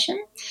ovulation.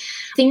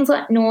 Things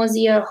like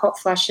nausea, hot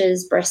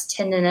flushes, breast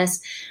tenderness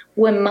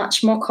were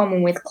much more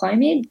common with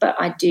Clomid, but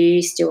I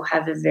do still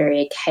have a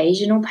very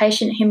occasional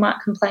patient who might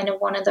complain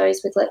of one of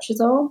those with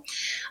letrozole.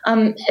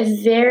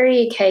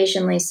 Very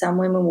occasionally, some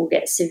women will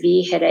get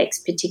severe headaches,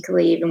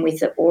 particularly even with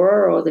the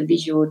aura or the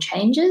visual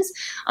changes,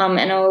 and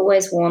I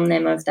always warn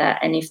them of that,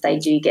 and if they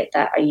do get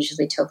that, I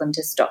usually tell them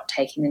to stop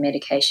taking the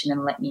medication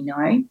and let me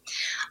know.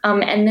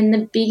 And then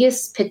the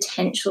biggest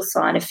potential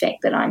side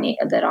effect that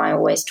I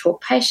always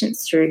talk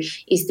patients through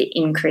is the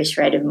increased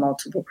rate of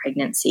multiple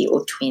pregnancy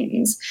or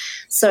twins.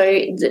 So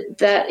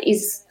that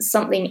is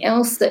something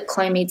else that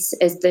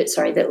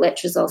that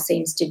letrozole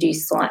seems to do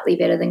slightly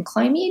better than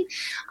Clomid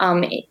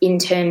in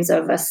terms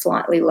of a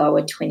slightly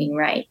lower twinning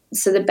rate.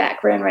 So the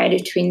background rate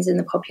of twins in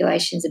the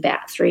population is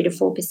about 3 to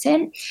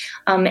 4%,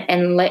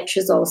 and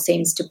letrozole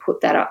seems to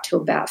put that up to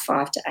about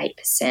 5 to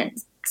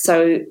 8%.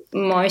 So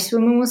most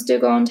women will still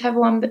go on to have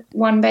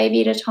one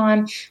baby at a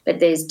time, but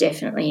there's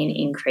definitely an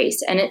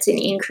increase. And it's an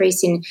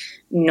increase in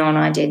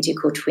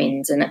non-identical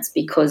twins, and it's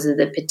because of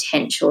the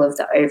potential of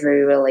the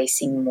ovary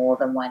releasing more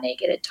than one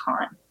egg at a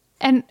time.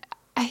 And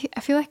I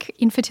feel like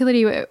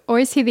infertility, we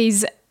always hear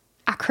these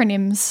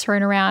acronyms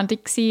thrown around,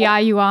 DICSI,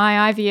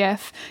 IUI,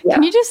 IVF. Yeah.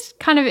 Can you just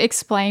kind of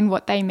explain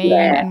what they mean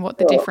and what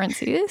the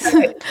difference is?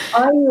 So,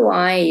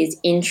 IUI is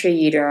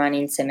intrauterine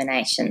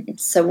insemination.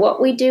 So what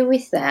we do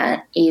with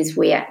that is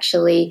we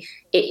actually,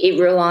 it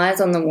relies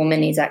on the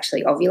woman is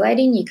actually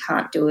ovulating. You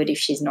can't do it if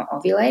she's not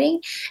ovulating.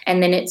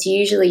 And then it's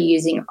usually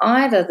using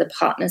either the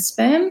partner's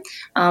sperm,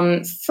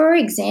 for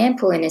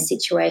example, in a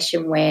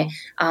situation where,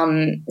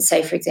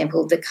 say, for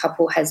example, the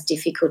couple has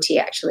difficulty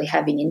actually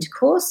having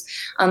intercourse.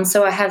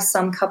 So I have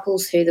some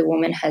couples who the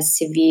woman has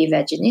severe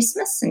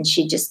vaginismus and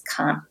she just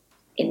can't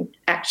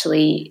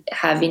actually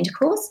have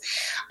intercourse,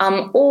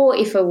 or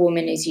if a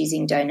woman is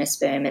using donor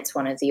sperm, it's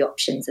one of the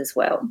options as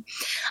well.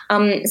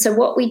 So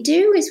what we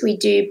do is we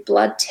do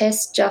blood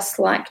tests just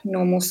like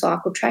normal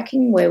cycle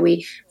tracking, where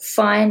we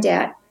find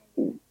out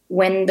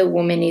when the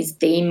woman is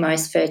the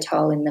most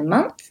fertile in the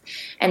month,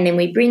 and then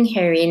we bring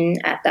her in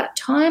at that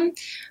time,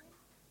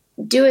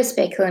 do a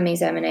speculum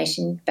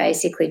examination,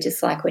 basically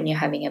just like when you're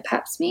having a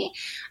pap smear,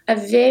 a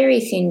very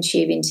thin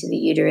tube into the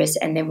uterus,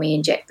 and then we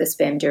inject the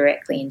sperm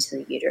directly into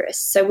the uterus.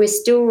 So we're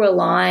still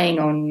relying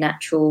on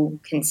natural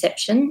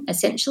conception,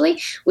 essentially.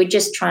 We're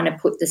just trying to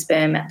put the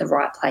sperm at the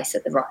right place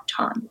at the right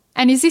time.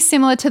 And is this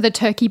similar to the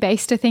turkey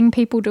baster thing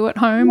people do at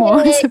home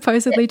or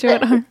supposedly do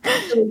at home?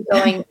 Actually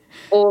going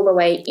all the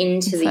way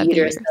into the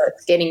uterus, so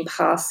it's getting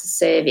past the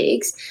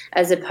cervix,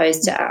 as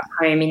opposed to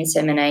at-home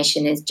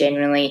insemination is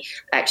generally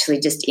actually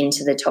just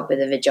into the top of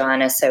the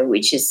vagina, so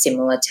which is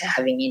similar to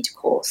having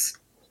intercourse.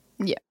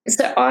 Yeah.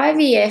 So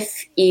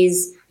IVF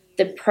is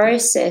the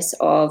process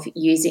of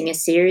using a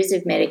series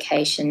of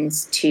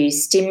medications to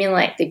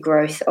stimulate the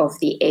growth of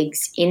the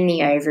eggs in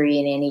the ovary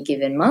in any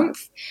given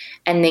month,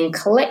 and then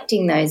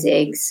collecting those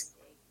eggs,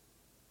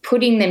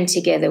 putting them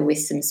together with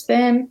some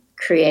sperm,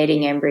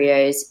 creating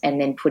embryos, and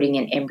then putting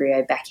an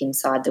embryo back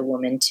inside the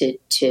woman to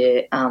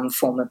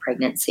form a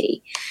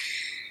pregnancy.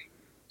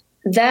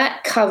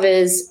 That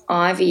covers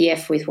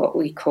IVF with what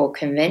we call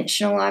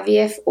conventional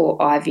IVF, or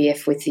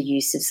IVF with the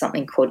use of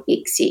something called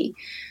ICSI.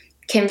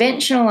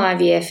 Conventional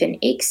IVF and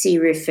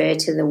ICSI refer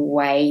to the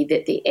way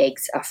that the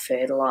eggs are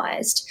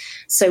fertilised.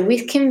 So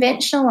with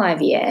conventional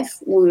IVF,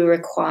 we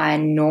require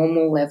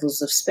normal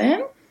levels of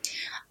sperm.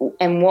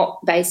 And what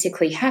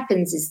basically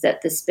happens is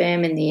that the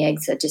sperm and the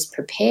eggs are just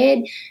prepared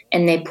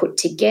and they're put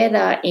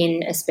together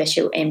in a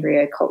special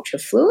embryo culture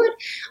fluid,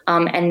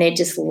 and they're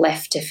just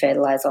left to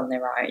fertilise on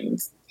their own.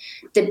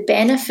 The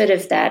benefit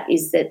of that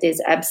is that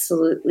there's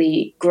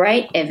absolutely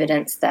great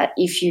evidence that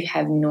if you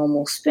have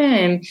normal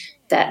sperm,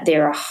 that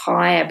there are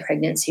higher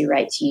pregnancy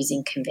rates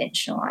using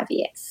conventional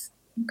IVF.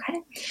 Okay.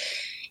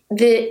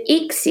 The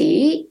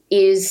ICSI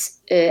is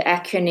an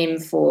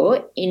acronym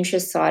for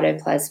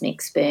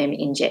intracytoplasmic sperm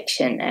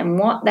injection, and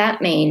what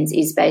that means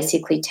is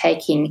basically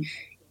taking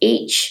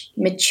each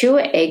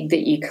mature egg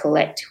that you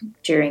collect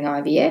during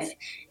IVF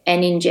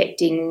and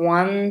injecting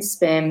one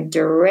sperm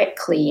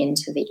directly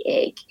into the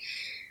egg.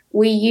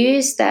 We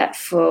use that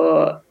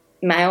for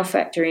male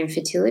factor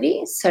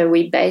infertility, so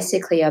we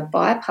basically are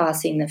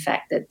bypassing the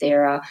fact that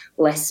there are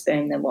less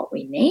sperm than what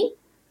we need.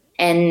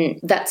 And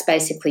that's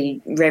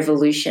basically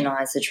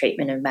revolutionised the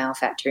treatment of male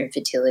factor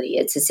infertility.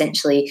 It's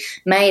essentially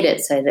made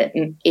it so that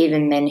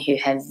even men who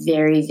have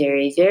very,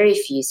 very, very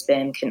few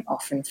sperm can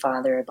often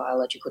father a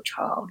biological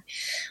child.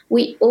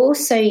 We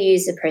also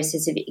use the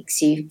process of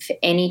ICSI for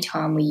any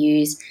time we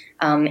use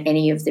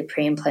any of the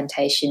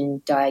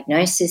pre-implantation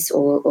diagnosis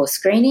or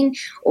screening,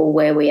 or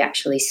where we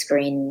actually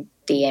screen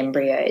the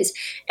embryos.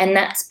 And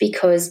that's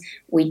because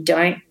we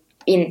don't,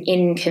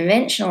 in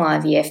conventional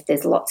IVF,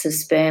 there's lots of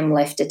sperm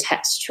left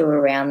attached to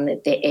around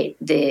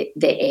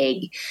the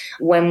egg.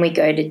 When we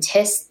go to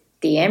test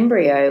the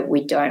embryo,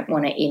 we don't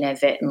want to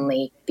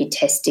inadvertently be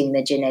testing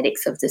the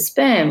genetics of the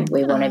sperm.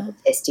 We want to be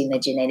testing the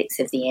genetics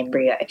of the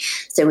embryo.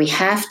 So we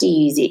have to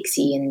use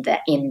ICSI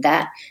in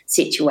that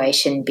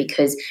situation,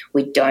 because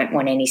we don't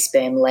want any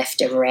sperm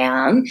left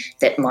around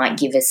that might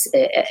give us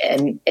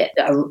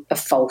a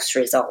false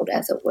result,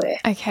 as it were.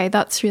 Okay,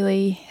 that's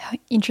really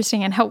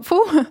interesting and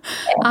helpful.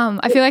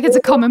 I feel like it's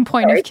a common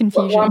point of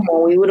confusion. One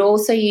more, we would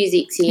also use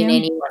ICSI in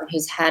anyone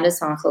who's had a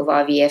cycle of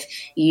IVF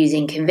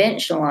using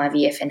conventional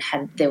IVF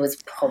and there was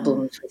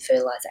problems with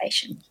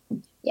fertilisation.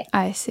 Yeah.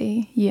 I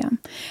see. Yeah.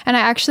 And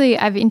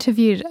I've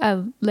interviewed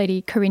a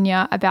lady,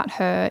 Corinna, about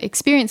her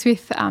experience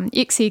with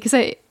ICSI, because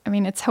I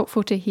mean, it's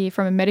helpful to hear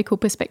from a medical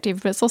perspective,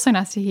 but it's also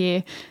nice to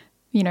hear,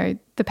 you know,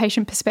 the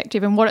patient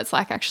perspective and what it's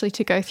like actually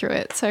to go through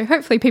it. So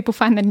hopefully people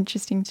find that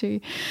interesting too.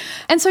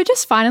 And so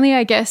just finally,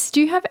 I guess, do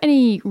you have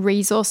any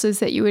resources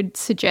that you would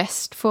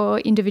suggest for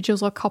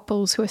individuals or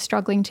couples who are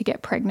struggling to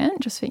get pregnant,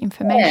 just for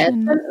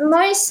information? Yeah,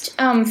 most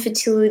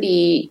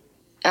fertility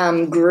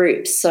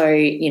groups. So,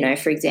 you know,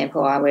 for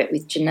example, I work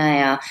with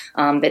Janaea,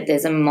 but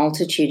there's a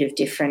multitude of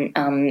different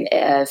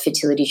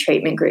fertility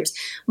treatment groups.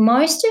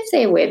 Most of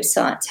their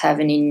websites have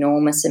an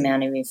enormous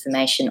amount of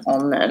information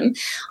on them.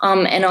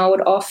 And I would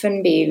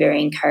often be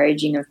very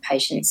encouraging of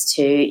patients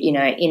to, you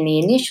know, in the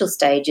initial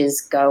stages,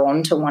 go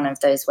onto one of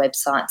those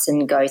websites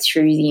and go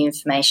through the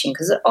information,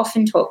 because it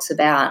often talks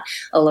about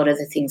a lot of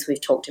the things we've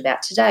talked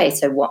about today.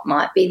 So what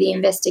might be the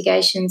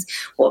investigations,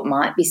 what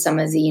might be some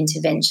of the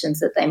interventions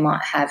that they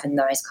might have, and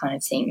those kind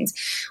of things.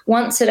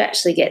 Once it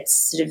actually gets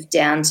sort of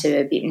down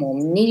to a bit more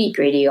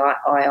nitty-gritty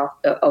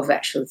of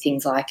actual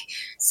things like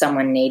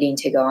someone needing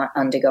to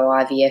undergo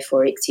IVF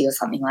or ICSI or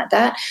something like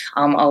that,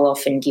 I'll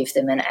often give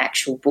them an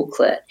actual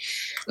booklet.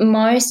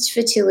 Most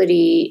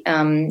fertility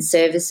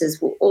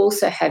services will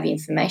also have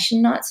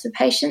information nights for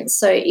patients.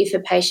 So if a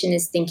patient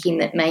is thinking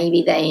that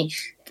maybe that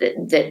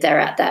they're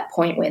at that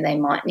point where they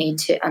might need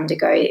to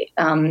undergo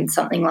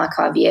something like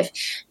IVF,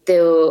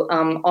 there'll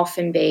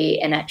often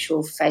be an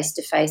actual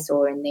face-to-face,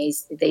 or in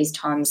these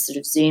times sort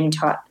of Zoom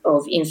type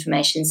of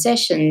information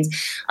sessions,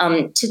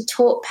 to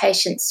talk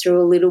patients through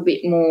a little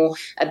bit more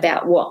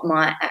about what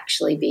might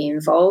actually be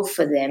involved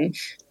for them,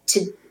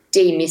 to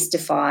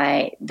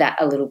demystify that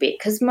a little bit,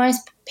 because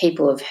most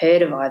people have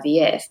heard of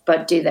IVF,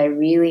 but do they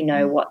really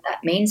know what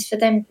that means for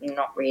them?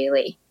 Not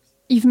really.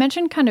 You've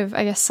mentioned kind of,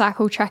 I guess,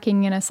 cycle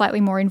tracking in a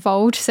slightly more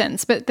involved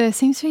sense, but there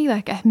seems to be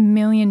like a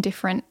million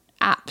different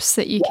apps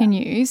that you can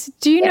use.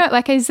 Do you know,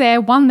 like, is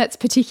there one that's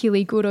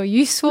particularly good or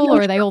useful,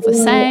 or are they all the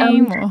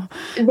same?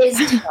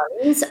 There's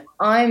tons.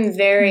 I'm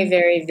very,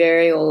 very,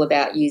 very all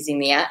about using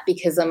the app,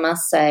 because I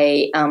must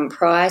say,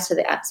 prior to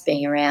the apps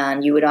being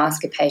around, you would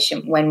ask a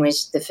patient, when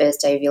was the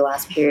first day of your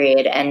last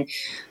period, and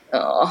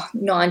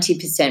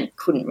 90%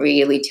 couldn't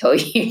really tell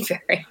you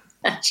very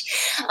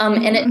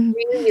And it's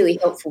really, really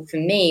helpful for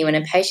me when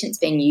a patient's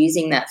been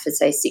using that for,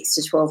 say, 6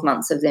 to 12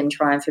 months of them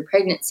trying for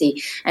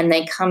pregnancy, and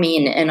they come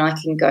in and I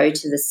can go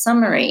to the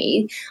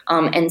summary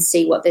and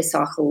see what their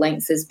cycle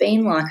length has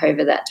been like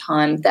over that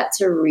time.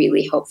 That's a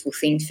really helpful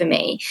thing for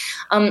me.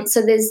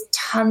 So there's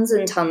tons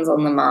and tons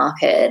on the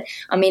market.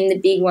 I mean, the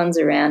big ones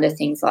around are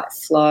things like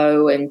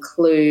Flow and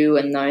Clue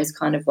and those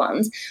kind of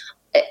ones.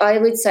 I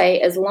would say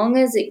as long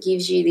as it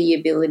gives you the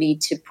ability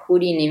to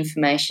put in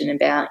information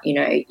about,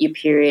 your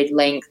period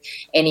length,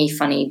 any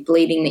funny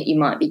bleeding that you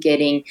might be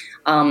getting,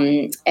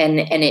 and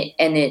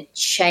it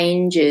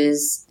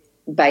changes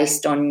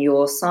based on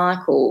your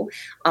cycle,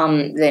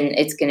 then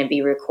it's going to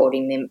be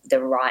recording the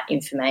right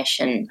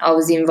information. I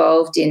was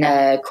involved in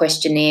a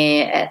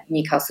questionnaire at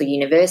Newcastle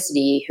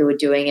University who were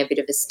doing a bit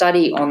of a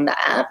study on the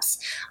apps,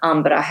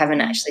 but I haven't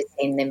actually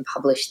seen them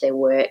publish their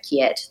work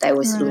yet. They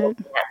were sort of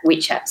looking at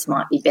which apps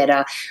might be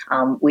better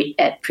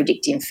at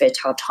predicting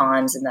fertile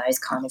times and those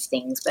kind of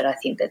things, but I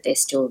think that they're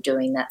still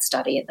doing that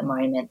study at the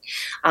moment.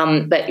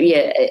 But,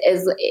 yeah,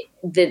 as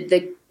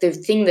the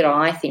thing that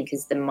I think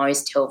is the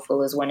most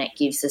helpful is when it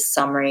gives a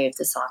summary of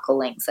the cycle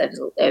lengths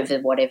over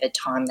whatever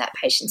time that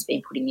patient's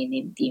been putting in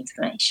the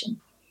information.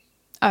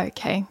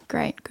 Okay,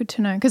 great. Good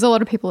to know. Because a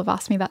lot of people have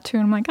asked me that too.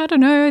 And I'm like, I don't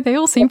know. They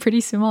all seem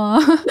pretty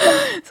similar.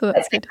 So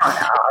that's good. Kind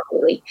of hard,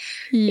 really.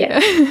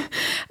 Yeah.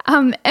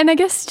 And I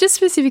guess just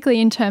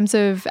specifically in terms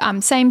of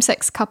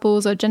same-sex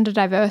couples or gender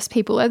diverse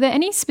people, are there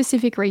any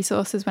specific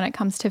resources when it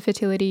comes to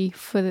fertility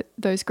for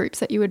those groups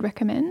that you would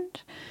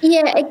recommend?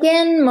 Yeah,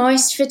 again,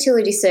 most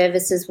fertility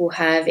services will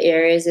have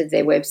areas of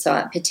their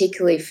website,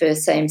 particularly for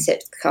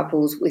same-sex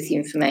couples, with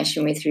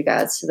information with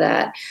regards to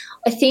that.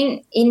 I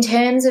think in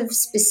terms of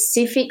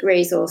specific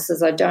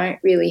resources, I don't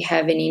really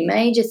have any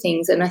major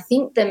things, and I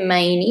think the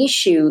main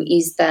issue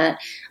is that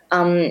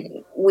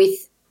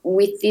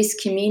with this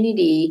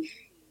community,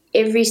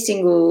 every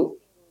single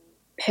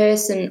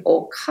person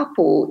or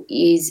couple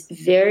is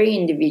very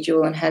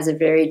individual and has a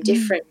very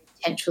different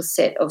potential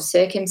set of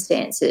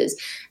circumstances,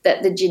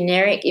 that the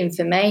generic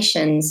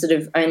information sort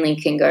of only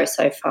can go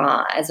so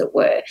far, as it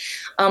were.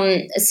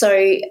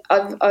 So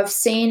I've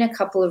seen a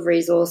couple of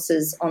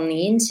resources on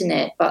the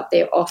internet, but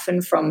they're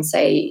often from,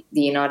 say,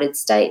 the United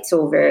States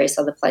or various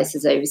other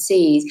places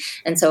overseas,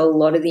 and so a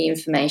lot of the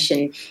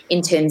information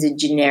in terms of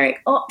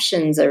generic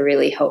options are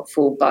really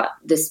helpful, but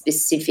the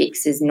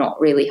specifics is not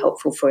really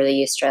helpful for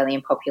the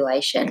Australian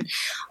population.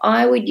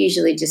 I would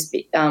usually just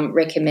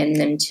recommend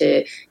them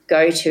to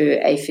go to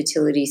a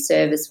fertility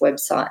service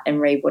website and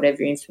read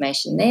whatever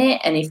information there,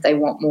 and if they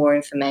want more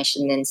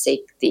information, then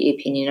seek the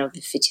opinion of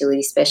a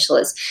fertility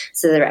specialist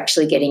so they're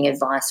actually getting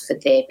advice for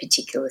their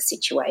particular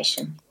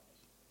situation.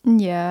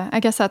 Yeah,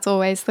 I guess that's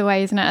always the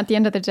way, isn't it? At the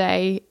end of the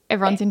day,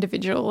 everyone's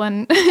individual,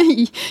 and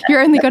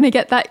you're only going to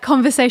get that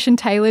conversation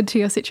tailored to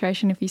your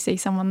situation if you see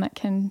someone that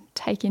can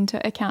take into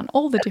account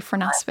all the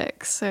different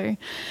aspects. So,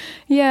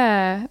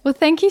 yeah. Well,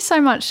 thank you so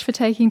much for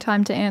taking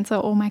time to answer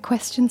all my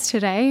questions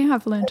today.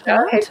 I've learned a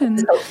lot.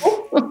 And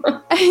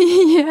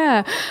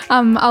yeah,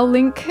 I'll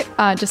link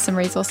just some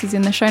resources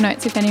in the show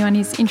notes if anyone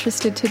is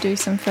interested to do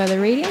some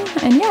further reading.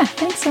 And yeah,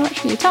 thanks so much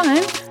for your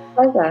time.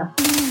 Pleasure.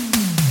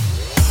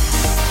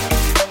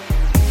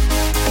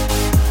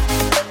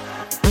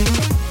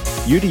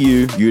 You to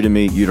You, You to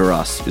Me, You to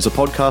Us is a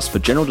podcast for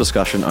general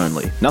discussion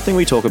only. Nothing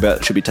we talk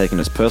about should be taken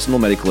as personal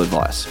medical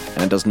advice,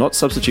 and it does not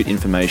substitute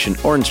information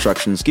or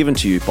instructions given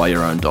to you by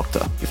your own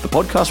doctor. If the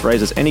podcast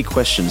raises any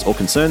questions or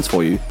concerns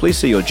for you, please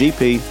see your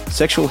GP,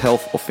 sexual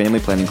health or family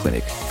planning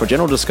clinic. For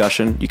general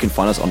discussion, you can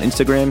find us on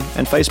Instagram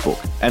and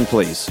Facebook. And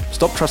please,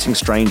 stop trusting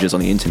strangers on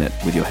the internet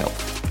with your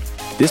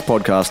health. This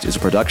podcast is a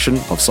production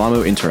of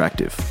Simo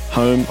Interactive,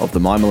 home of the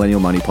My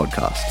Millennial Money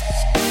podcast.